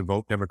willingness to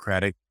vote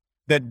Democratic,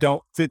 that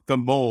don't fit the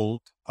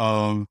mold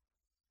of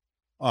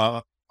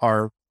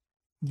our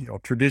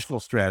traditional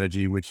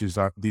strategy, which is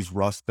these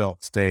Rust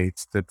Belt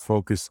states that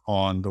focus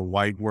on the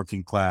white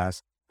working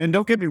class. And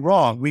don't get me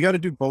wrong, we got to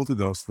do both of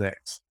those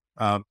things.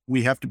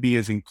 We have to be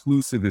as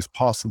inclusive as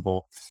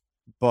possible,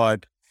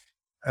 but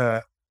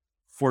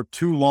for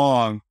too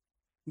long,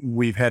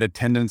 we've had a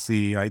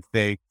tendency, I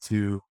think,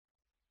 to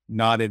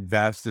not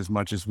invest as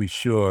much as we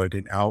should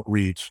in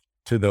outreach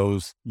to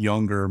those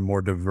younger,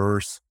 more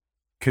diverse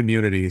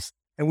communities.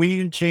 And we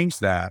need to change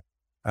that.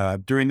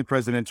 During the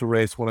presidential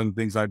race, one of the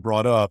things I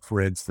brought up,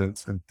 for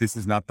instance, and this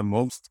is not the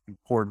most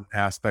important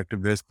aspect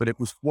of this, but it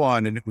was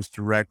one, and it was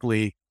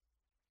directly,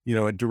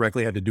 it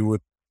directly had to do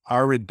with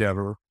our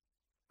endeavor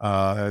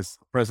as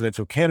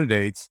presidential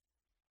candidates,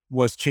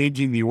 was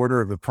changing the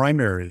order of the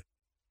primary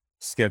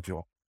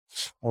schedule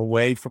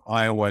away from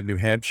Iowa and New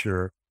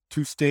Hampshire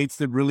to states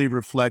that really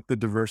reflect the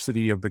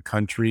diversity of the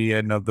country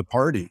and of the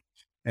party.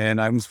 And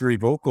I was very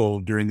vocal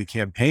during the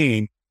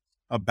campaign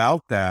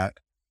about that.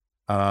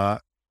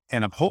 And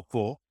I'm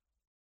hopeful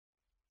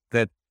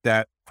that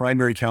that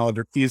primary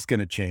calendar is going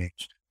to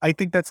change. I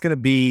think that's going to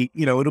be,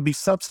 it'll be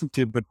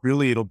substantive, but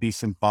really it'll be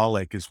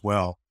symbolic as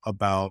well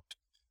about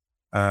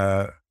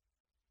the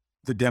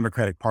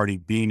Democratic Party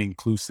being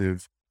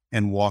inclusive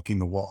and walking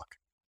the walk.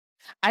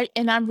 I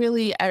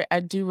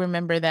do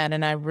remember that,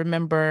 and I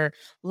remember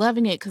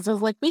loving it because I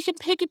was like, we could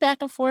pick it back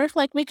and forth,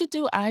 like we could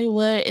do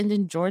Iowa and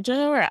then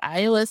Georgia, or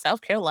Iowa,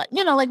 South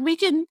Carolina, like we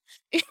can,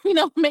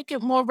 make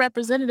it more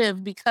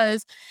representative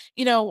because,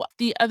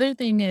 the other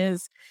thing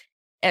is,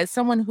 as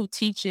someone who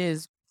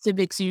teaches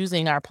civics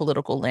using our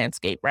political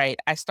landscape, right?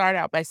 I start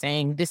out by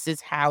saying, this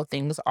is how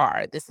things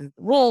are. This is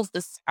the rules.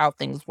 This is how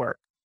things work.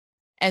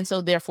 And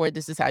so therefore,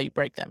 this is how you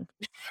break them,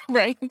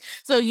 right?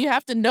 So you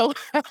have to know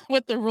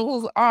what the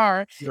rules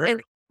are Right.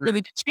 and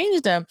really to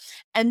change them.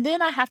 And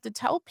then I have to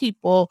tell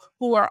people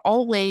who are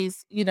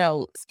always,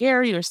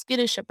 scary or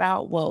skittish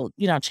about, well,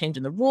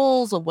 changing the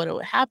rules or what will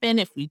happen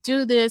if we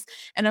do this.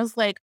 And I was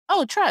like,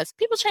 oh, trust,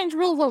 people change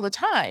rules all the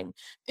time.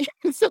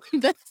 so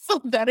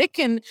that it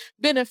can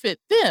benefit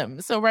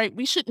them. So, right,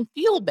 we shouldn't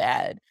feel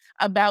bad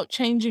about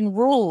changing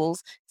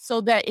rules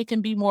so that it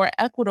can be more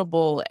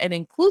equitable and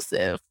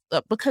inclusive,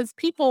 because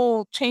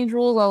people change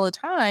rules all the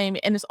time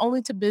and it's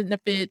only to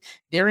benefit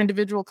their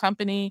individual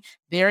company,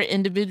 their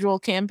individual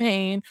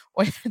campaign,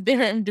 or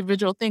their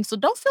individual thing. So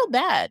don't feel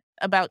bad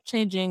about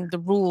changing the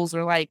rules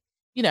or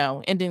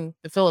ending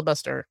the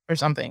filibuster or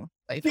something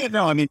like Yeah, that.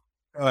 no, I mean,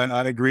 and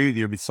I'd agree with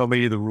you. I mean, so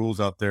many of the rules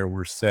out there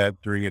were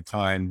set during a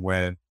time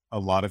when a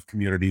lot of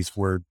communities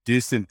were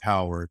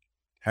disempowered,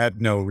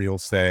 had no real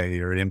say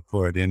or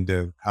input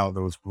into how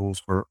those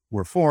rules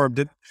were formed.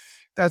 And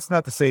that's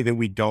not to say that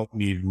we don't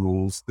need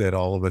rules that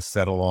all of us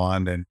settle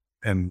on and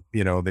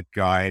that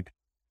guide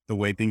the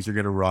way things are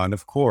going to run.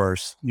 Of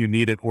course, you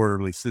need an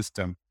orderly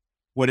system.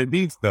 What it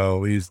means,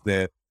 though, is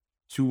that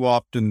too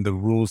often the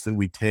rules that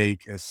we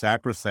take as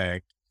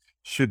sacrosanct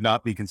should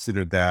not be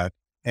considered that,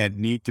 and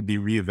need to be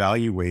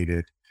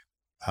reevaluated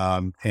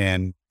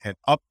and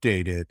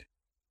updated,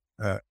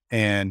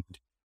 and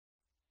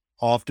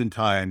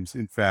oftentimes,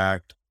 in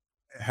fact,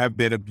 have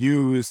been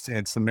abused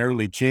and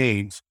summarily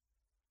changed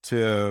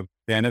to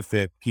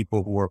benefit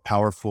people who are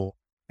powerful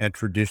and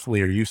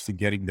traditionally are used to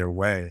getting their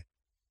way.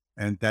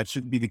 And that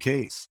shouldn't be the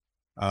case.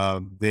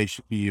 They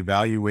should be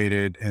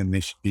evaluated, and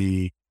they should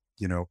be,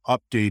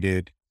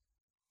 updated,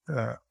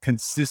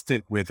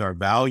 consistent with our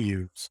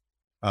values,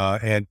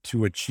 and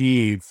to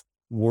achieve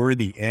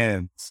worthy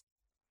ends.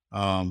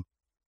 Um,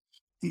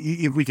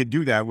 if we could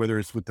do that, whether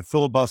it's with the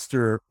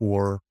filibuster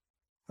or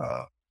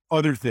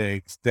other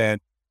things, then,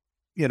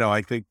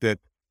 I think that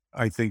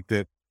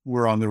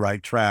we're on the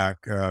right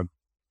track.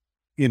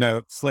 In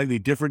a slightly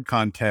different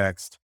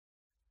context,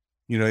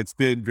 it's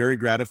been very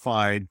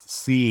gratifying to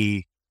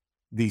see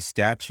these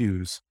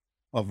statues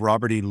of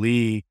Robert E.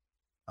 Lee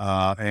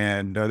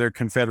and other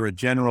Confederate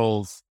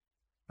generals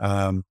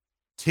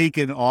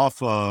taken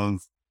off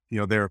of,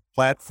 their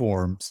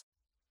platforms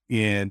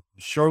in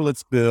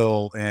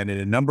Charlottesville and in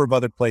a number of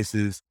other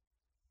places,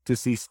 to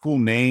see school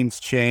names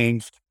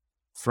changed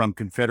from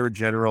Confederate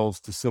generals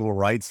to civil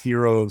rights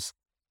heroes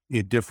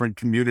in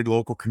different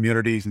local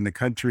communities in the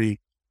country.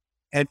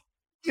 And,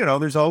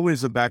 there's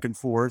always a back and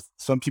forth.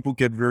 Some people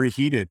get very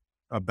heated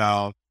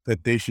about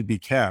that they should be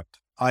kept.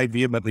 I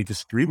vehemently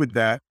disagree with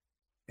that.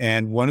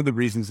 And one of the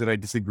reasons that I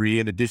disagree,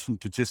 in addition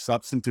to just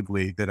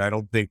substantively, that I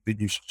don't think that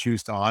you should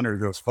choose to honor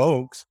those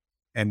folks.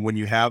 And when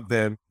you have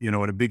them, in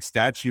a big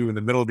statue in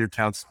the middle of your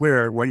town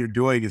square, what you're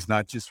doing is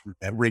not just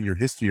remembering your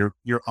history,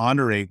 you're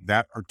honoring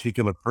that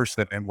particular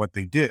person and what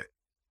they did.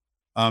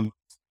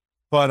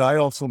 But I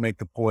also make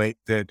the point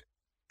that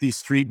these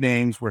street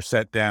names were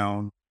set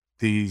down,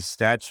 these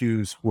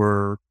statues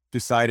were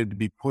decided to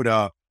be put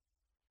up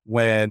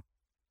when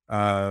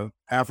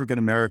African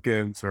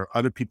Americans or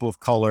other people of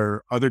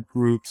color, other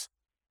groups,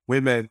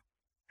 women,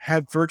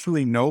 had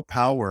virtually no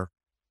power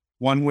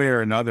one way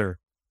or another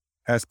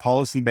as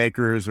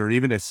policymakers or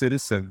even as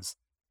citizens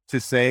to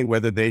say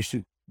whether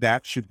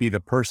that should be the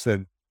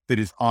person that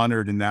is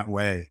honored in that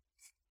way.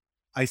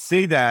 I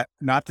say that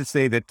not to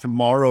say that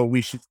tomorrow we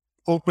should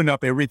open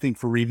up everything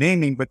for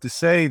renaming, but to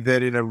say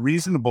that in a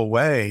reasonable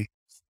way,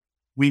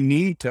 we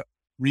need to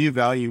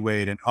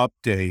reevaluate and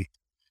update,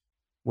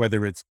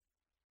 whether it's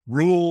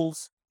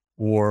rules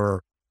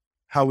or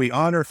how we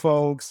honor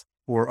folks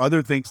or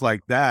other things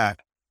like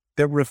that,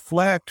 that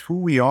reflect who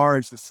we are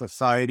as a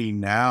society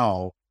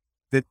now,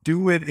 that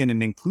do it in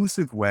an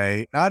inclusive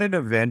way, not in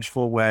a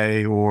vengeful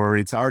way, or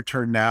it's our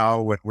turn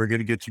now, what we're going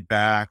to get you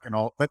back and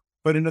all,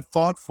 but in a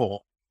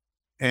thoughtful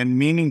and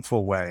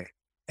meaningful way.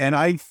 And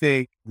I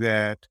think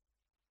that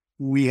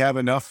we have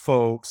enough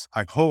folks,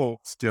 I hope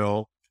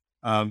still,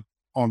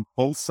 on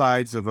both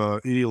sides of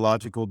an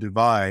ideological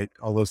divide,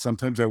 although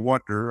sometimes I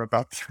wonder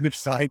about the other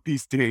side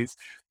these days,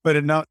 but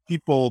enough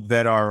people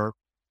that are,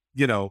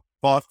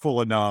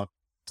 thoughtful enough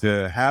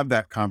to have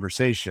that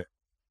conversation.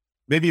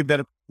 Maybe a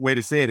better way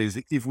to say it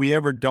is, if we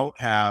ever don't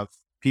have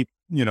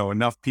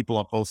enough people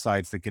on both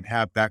sides that can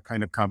have that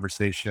kind of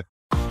conversation.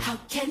 How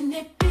can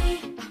it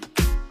be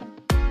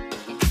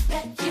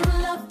that you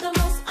love the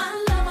most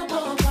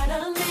unlovable part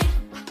of me?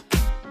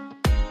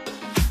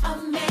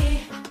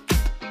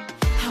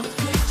 How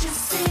could you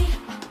see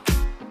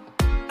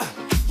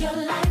your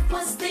life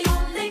was the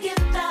only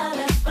gift I'll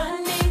ever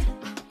need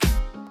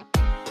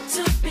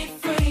to be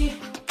free?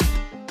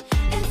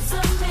 It's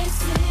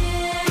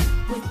amazing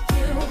with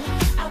you.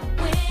 I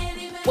win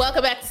even.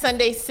 Welcome back to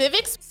Sunday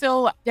Civics.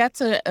 So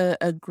that's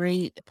a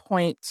great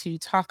point to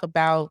talk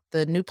about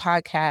the new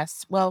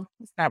podcast. Well,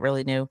 it's not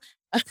really new.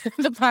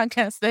 The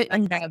podcast that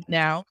you have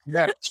now,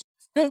 Yeah.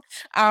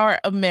 Our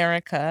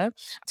America.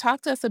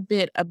 Talk to us a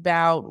bit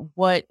about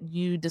what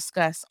you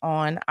discuss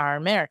on Our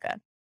America.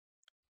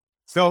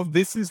 So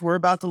we're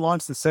about to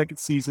launch the second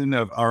season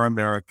of Our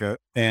America.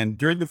 And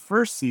during the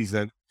first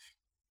season,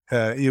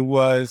 it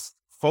was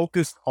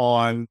focused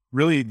on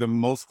really the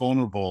most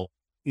vulnerable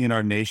in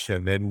our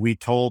nation. And we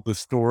told the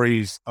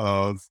stories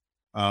of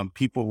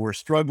people who were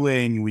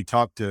struggling. We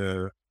talked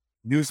to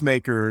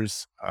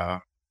newsmakers,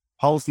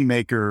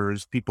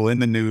 policymakers, people in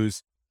the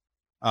news,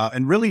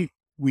 and really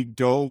we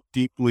dove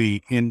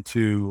deeply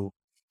into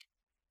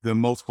the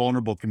most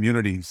vulnerable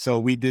communities. So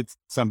we did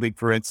something,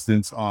 for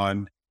instance,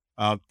 on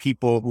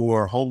people who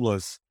are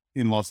homeless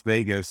in Las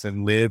Vegas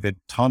and live in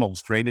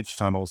tunnels, drainage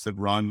tunnels that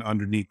run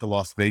underneath the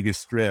Las Vegas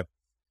Strip.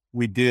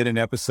 We did an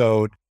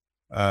episode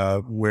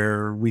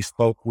where we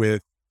spoke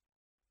with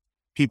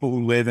people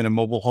who live in a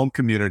mobile home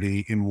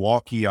community in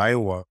Waukee,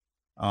 Iowa,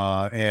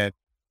 and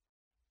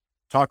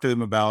talked to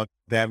them about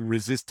them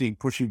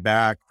pushing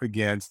back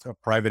against a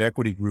private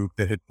equity group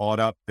that had bought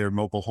up their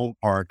mobile home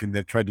park and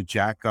that tried to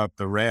jack up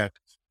the rent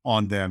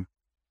on them.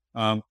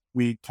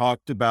 We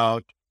talked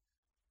about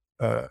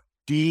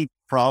deep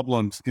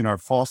problems in our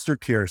foster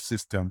care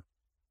system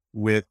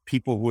with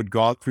people who had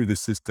gone through the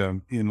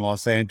system in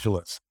Los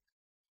Angeles.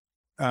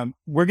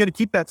 We're going to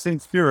keep that same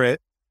spirit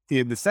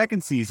in the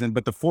second season,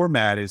 but the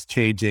format is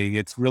changing.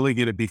 It's really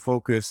going to be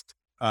focused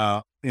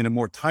in a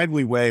more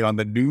timely way on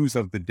the news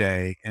of the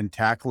day and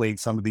tackling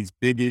some of these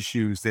big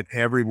issues that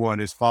everyone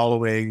is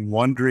following,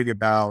 wondering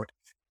about.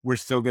 We're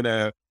still going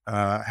to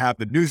have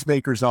the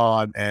newsmakers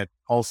on and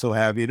also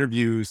have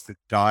interviews that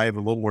dive a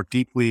little more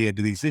deeply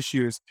into these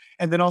issues,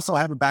 and then also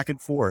have a back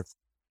and forth.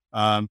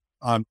 I'm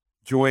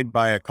joined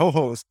by a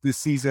co-host this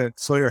season,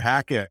 Sawyer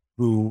Hackett,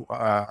 who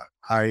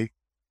I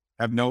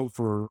have known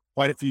for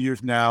quite a few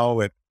years now.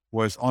 It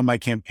was on my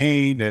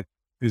campaign. It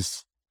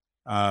is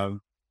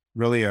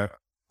really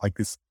like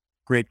this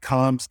great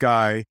comms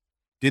guy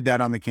did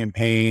that on the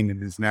campaign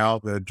and is now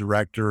the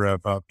director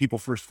of People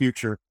First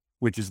Future,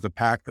 which is the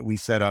PAC that we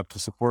set up to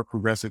support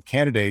progressive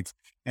candidates.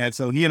 And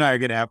so he and I are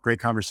going to have great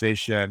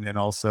conversation and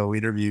also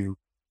interview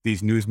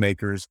these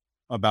newsmakers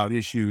about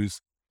issues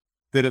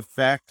that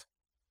affect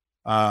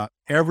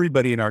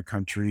everybody in our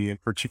country,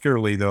 and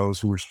particularly those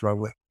who are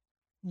struggling.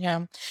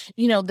 Yeah.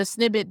 The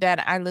snippet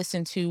that I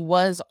listened to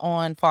was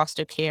on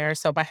foster care.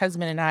 So my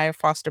husband and I are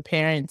foster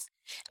parents,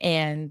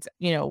 and,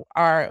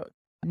 our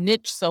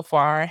niche so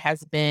far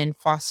has been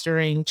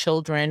fostering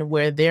children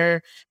where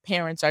their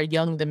parents are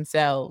young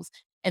themselves.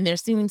 And there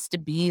seems to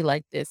be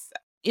like this,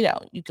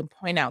 you can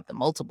point out the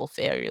multiple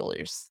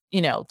failures,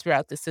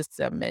 throughout the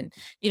system. And,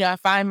 I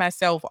find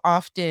myself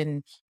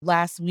often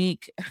last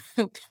week,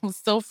 I was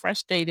so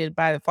frustrated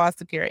by the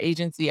foster care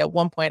agency. At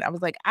one point, I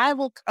was like, I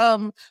will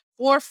come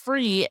for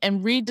free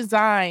and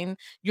redesign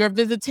your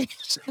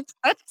visitation.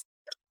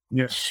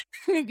 Yes.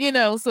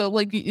 So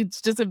like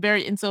it's just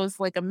and so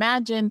it's like,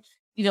 imagine,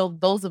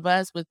 those of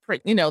us with,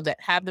 that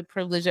have the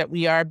privilege that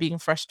we are being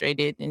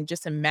frustrated, and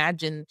just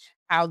imagine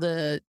how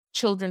the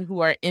children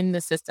who are in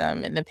the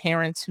system and the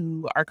parents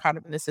who are caught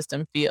up in the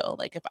system feel.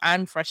 Like if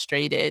I'm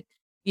frustrated,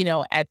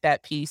 at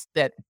that piece,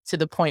 that to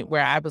the point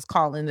where I was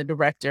calling the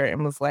director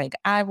and was like,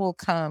 I will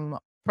come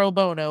pro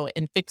bono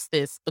and fix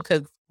this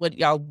because what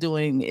y'all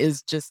doing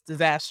is just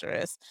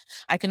disastrous.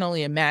 I can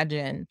only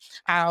imagine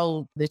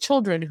how the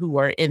children who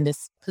are in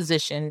this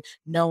position,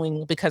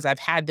 knowing because I've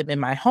had them in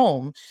my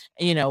home,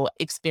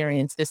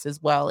 experience this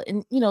as well.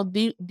 And,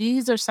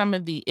 these are some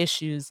of the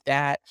issues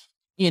that,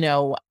 you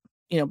know,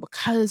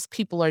 because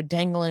people are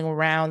dangling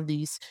around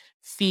these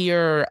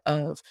fear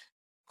of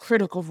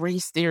critical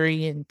race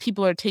theory, and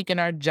people are taking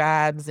our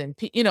jobs, and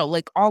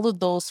like all of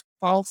those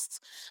false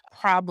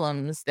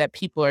problems that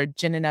people are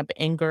ginning up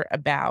anger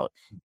about.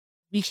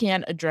 We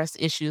can't address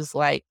issues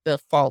like the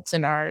faults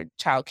in our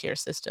childcare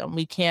system.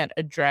 We can't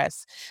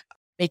address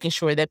making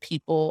sure that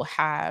people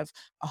have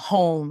a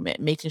home, and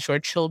making sure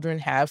children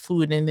have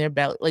food in their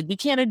belly. Like we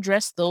can't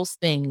address those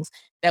things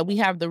that we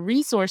have the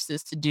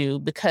resources to do,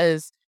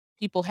 because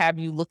people have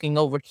you looking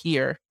over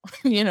here,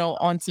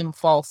 on some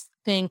false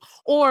thing,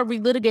 or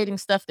relitigating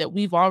stuff that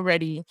we've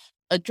already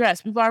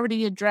addressed. We've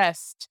already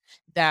addressed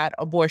that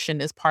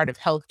abortion is part of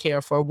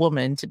healthcare for a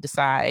woman to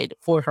decide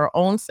for her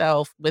own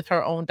self with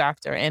her own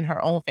doctor and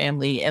her own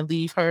family, and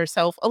leave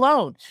herself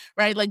alone,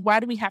 right? Like,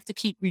 why do we have to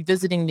keep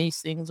revisiting these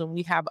things when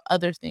we have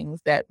other things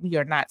that we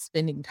are not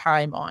spending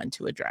time on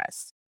to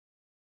address?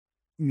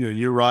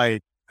 You're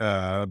right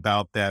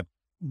about that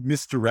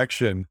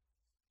misdirection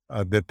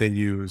that they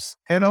use.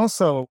 And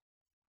also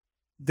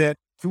that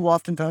too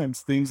oftentimes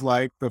things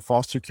like the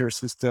foster care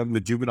system, the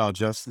juvenile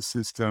justice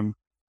system,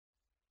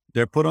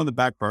 they're put on the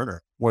back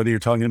burner, whether you're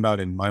talking about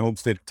in my home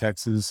state of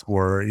Texas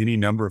or any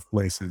number of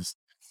places.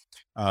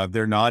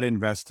 They're not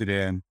invested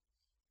in.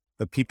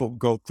 The people who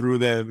go through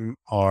them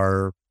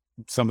are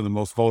some of the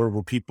most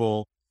vulnerable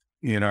people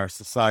in our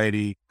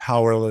society,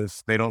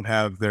 powerless. They don't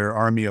have their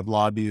army of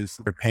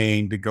lobbyists they're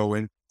paying to go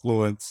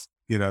influence,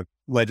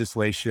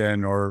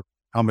 legislation or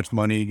how much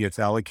money gets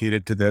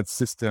allocated to that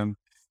system.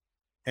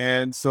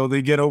 And so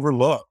they get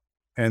overlooked.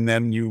 And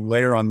then you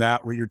layer on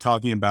that what you're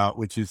talking about,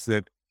 which is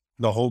that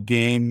the whole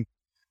game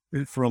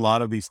for a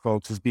lot of these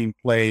folks is being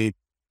played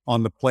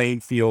on the playing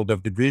field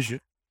of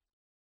division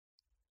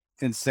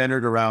and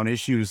centered around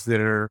issues that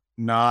are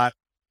not,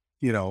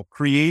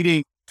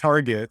 creating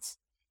targets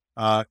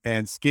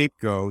and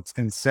scapegoats,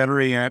 and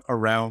centering it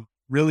around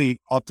really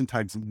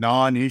oftentimes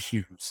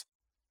non-issues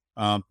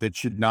that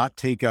should not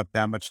take up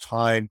that much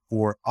time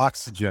or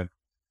oxygen,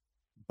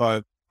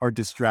 but are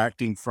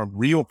distracting from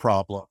real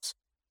problems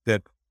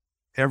that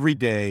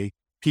everyday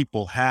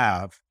people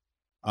have.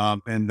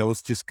 And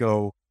those just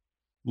go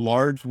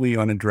largely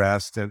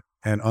unaddressed and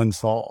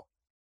unsolved.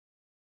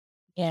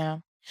 Yeah.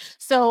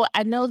 So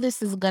I know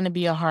this is going to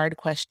be a hard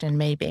question,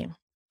 maybe,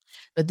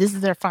 but this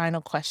is their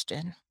final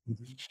question.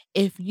 Mhm.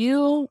 If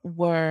you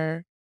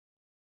were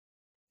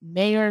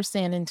mayor of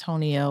San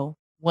Antonio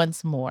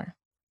once more,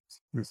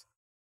 Yes.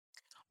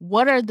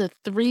 what are the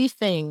three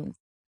things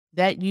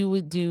that you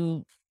would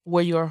do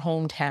for your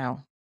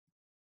hometown?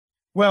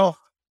 Well,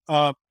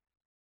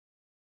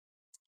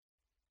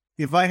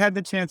 if I had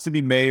the chance to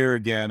be mayor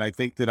again, I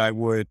think that I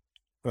would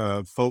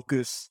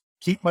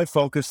keep my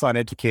focus on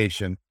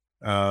education,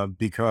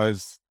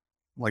 because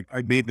like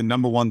I made the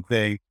number one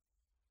thing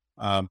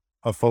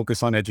a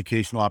focus on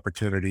educational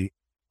opportunity.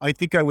 I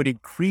think I would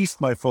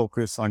increase my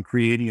focus on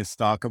creating a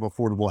stock of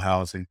affordable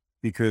housing,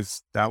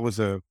 because that was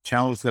a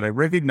challenge that I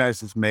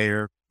recognized as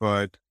mayor.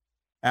 But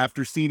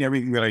after seeing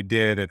everything that I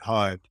did at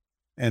HUD,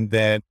 and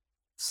then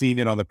seeing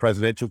it on the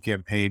presidential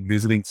campaign,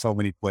 visiting so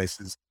many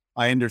places,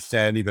 I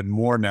understand even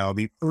more now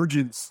the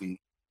urgency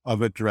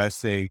of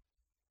addressing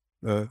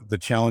the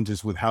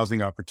challenges with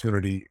housing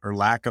opportunity or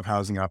lack of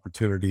housing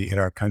opportunity in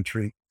our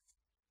country.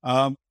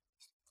 Um,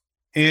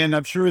 and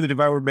I'm sure that if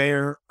I were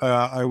mayor,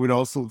 I would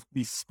also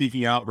be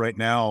speaking out right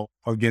now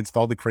against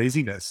all the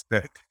craziness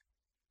that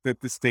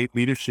the state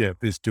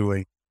leadership is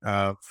doing,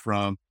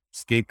 from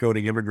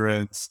scapegoating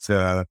immigrants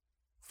to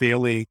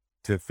failing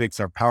to fix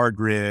our power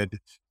grid,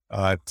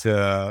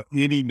 to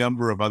any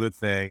number of other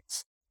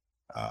things.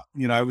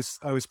 I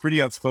was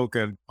pretty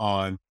outspoken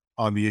on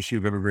the issue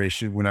of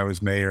immigration when I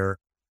was mayor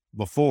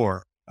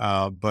before,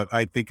 but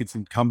I think it's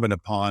incumbent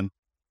upon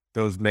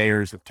those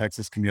mayors of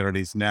Texas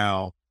communities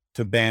now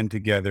to band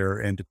together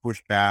and to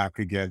push back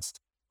against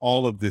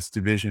all of this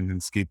division and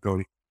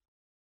scapegoating.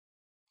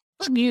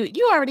 Look,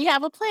 you already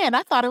have a plan.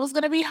 I thought it was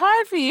going to be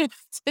hard for you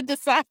to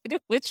decide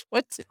which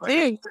one to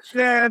do.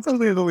 Yeah, it's a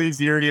little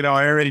easier.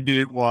 I already did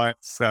it once,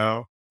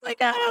 so. Like,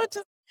 oh,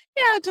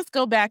 just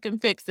go back and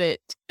fix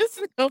it. It's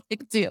no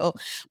big deal.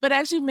 But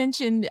as you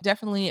mentioned,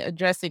 definitely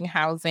addressing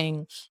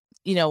housing,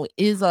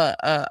 is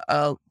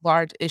a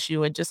large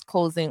issue. And just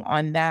closing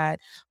on that,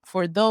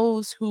 for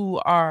those who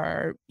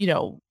are,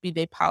 be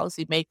they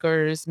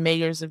policymakers,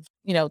 mayors of,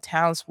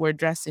 towns who are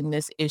addressing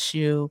this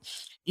issue,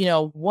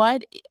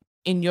 what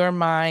in your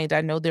mind,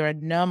 I know there are a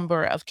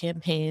number of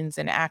campaigns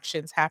and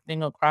actions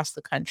happening across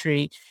the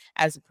country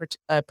as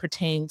it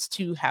pertains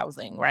to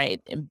housing,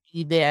 right? And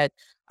be that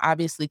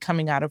obviously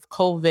coming out of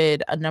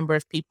COVID, a number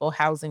of people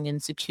housing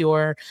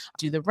insecure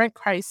due to the rent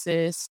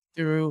crisis,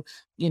 through,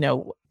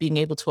 being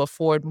able to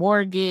afford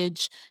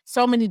mortgage,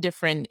 so many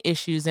different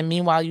issues. And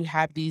meanwhile, you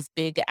have these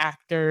big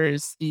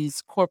actors,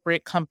 these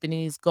corporate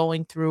companies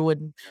going through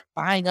and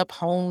buying up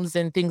homes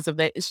and things of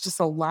that. It's just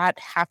a lot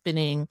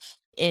happening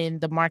in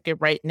the market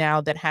right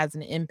now that has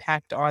an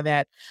impact on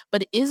that.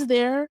 But is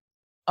there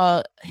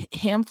a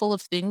handful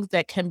of things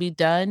that can be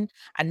done?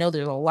 I know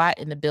there's a lot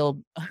in the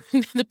bill,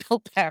 the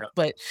bill pack,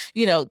 but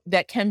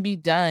that can be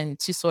done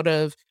to sort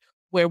of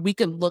where we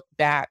could look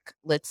back,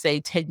 let's say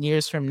 10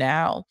 years from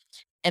now,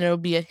 and it'll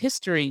be a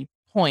history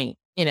point,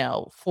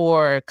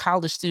 for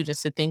college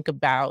students to think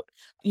about,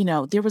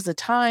 there was a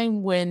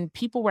time when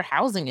people were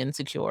housing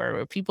insecure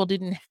or people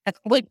didn't have,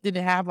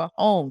 didn't have a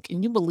home.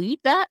 Can you believe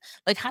that?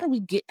 Like, how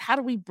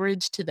do we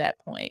bridge to that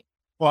point?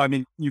 Well, I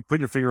mean, you put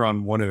your finger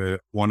on one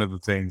of the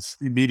things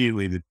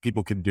immediately that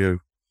people can do,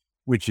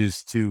 which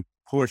is to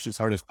push as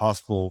hard as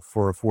possible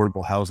for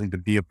affordable housing to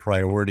be a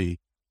priority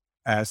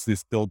as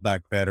this Build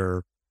Back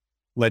Better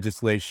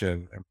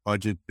legislation and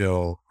budget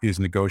bill is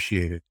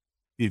negotiated.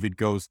 If it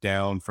goes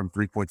down from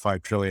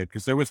 3.5 trillion,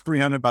 because there was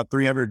about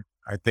 300,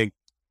 I think,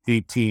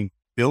 $18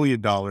 billion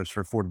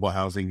for affordable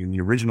housing in the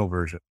original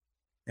version.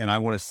 And I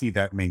want to see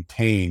that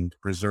maintained,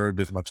 preserved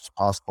as much as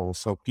possible,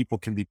 so people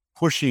can be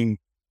pushing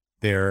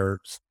their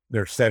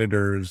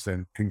senators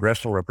and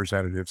congressional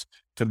representatives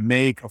to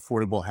make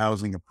affordable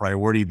housing a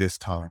priority this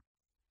time.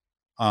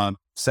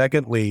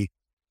 Secondly,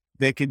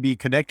 they can be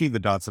connecting the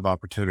dots of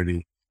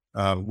opportunity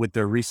with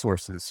their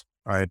resources,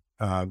 right?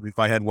 If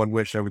I had one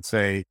wish, I would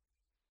say,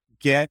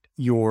 get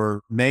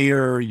your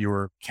mayor,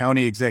 your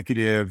county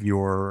executive,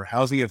 your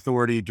housing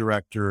authority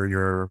director,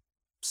 your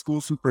school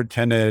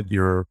superintendent,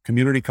 your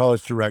community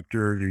college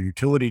director, your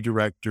utility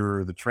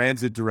director, the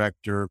transit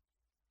director,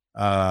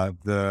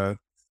 the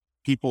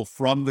people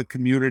from the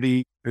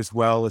community as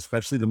well,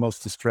 especially the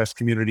most distressed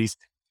communities.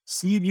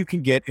 See if you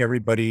can get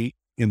everybody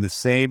in the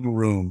same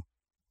room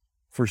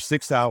for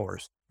 6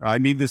 hours. I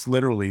mean this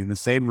literally, in the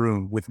same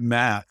room with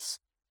maps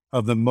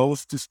of the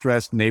most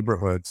distressed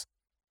neighborhoods,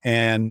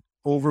 and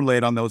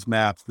overlaid on those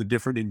maps the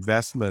different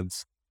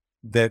investments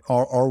that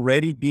are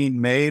already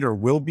being made or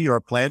will be or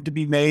planned to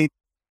be made.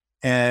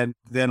 And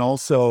then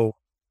also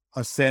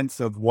a sense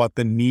of what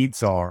the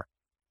needs are,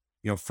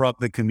 from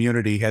the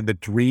community and the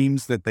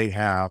dreams that they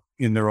have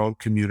in their own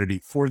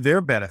community for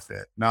their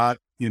benefit, not,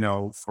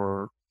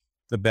 for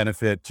the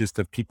benefit just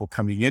of people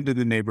coming into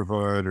the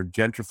neighborhood or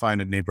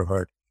gentrifying a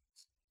neighborhood.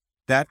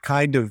 That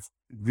kind of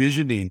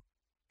visioning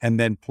and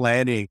then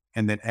planning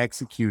and then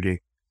executing,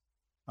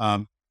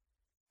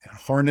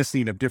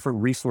 harnessing of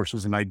different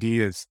resources and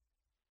ideas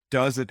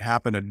doesn't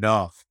happen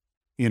enough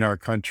in our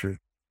country,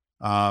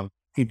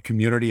 in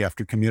community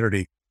after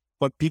community.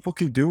 But people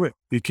can do it.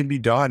 It can be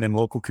done in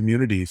local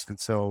communities. And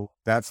so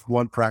that's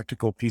one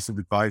practical piece of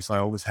advice I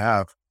always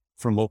have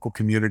for local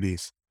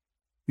communities.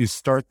 You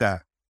start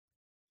that.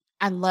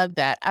 I love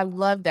that. I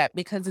love that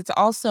because it's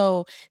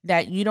also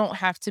that you don't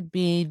have to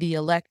be the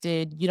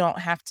elected, you don't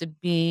have to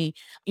be,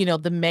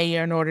 the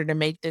mayor in order to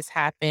make this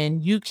happen.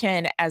 You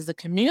can, as a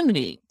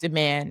community,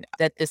 demand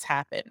that this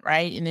happen,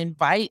 right? And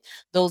invite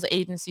those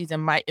agencies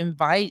and might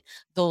invite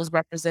those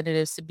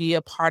representatives to be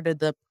a part of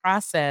the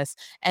process,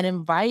 and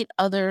invite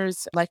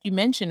others, like you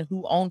mentioned,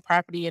 who own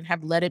property and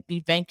have let it be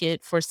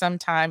vacant for some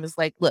time. It's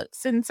like, look,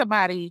 send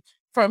somebody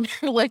from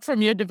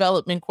from your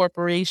development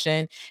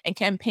corporation and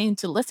campaign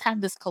to, let's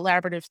have this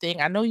collaborative thing.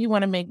 I know you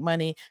want to make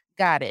money,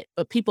 got it,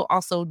 but people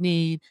also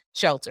need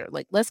shelter.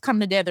 Like, let's come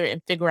together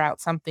and figure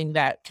out something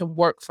that can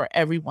work for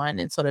everyone,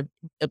 and sort of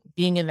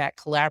being in that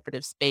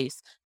collaborative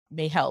space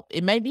may help.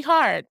 It may be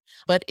hard,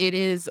 but it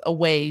is a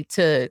way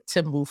to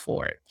move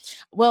forward.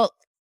 Well,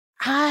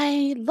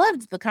 I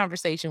loved the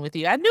conversation with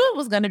you. I knew it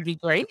was going to be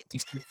great.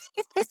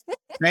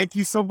 Thank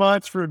you so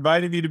much for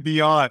inviting me to be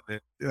on.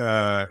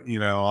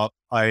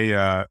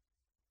 I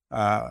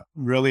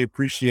really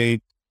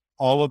appreciate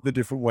all of the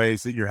different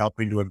ways that you're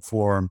helping to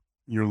inform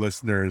your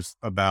listeners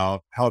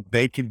about how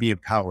they can be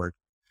empowered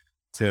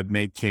to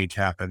make change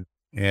happen.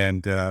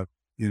 And,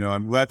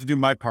 I'm glad to do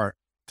my part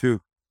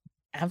too.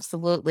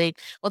 Absolutely.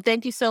 Well,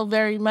 thank you so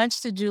very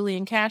much to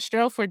Julian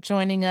Castro for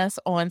joining us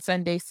on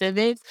Sunday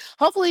Civics.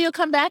 Hopefully you'll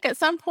come back at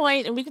some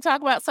point and we can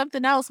talk about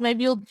something else.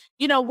 Maybe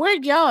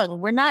we're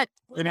young. We're not.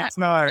 It's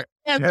not.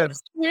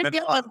 We're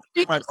young.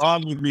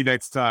 On with me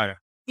next time.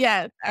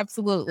 Yeah,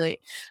 absolutely.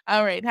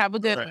 All right. Have a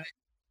good one.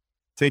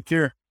 Take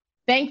care.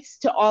 Thanks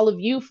to all of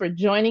you for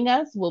joining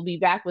us. We'll be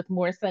back with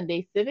more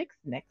Sunday Civics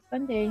next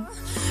Sunday.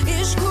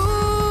 It's who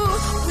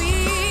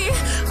we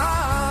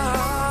are.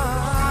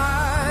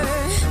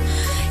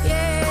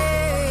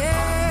 Yes.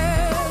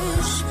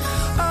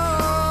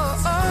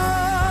 Oh,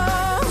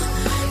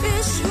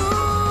 it's who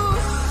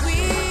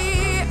we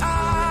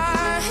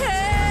are.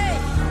 Hey.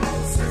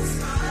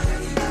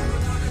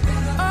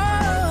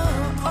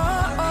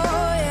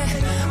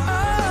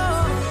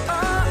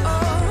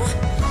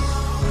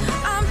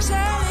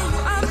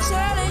 I'm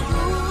telling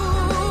you,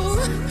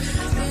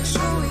 it's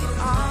who we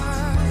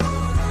are.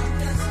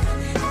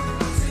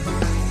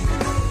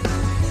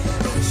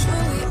 It's who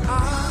we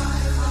are.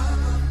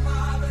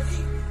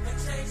 Poverty and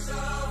change the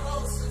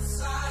whole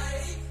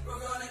society. We're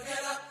gonna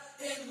get up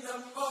in the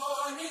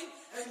morning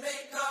and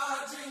make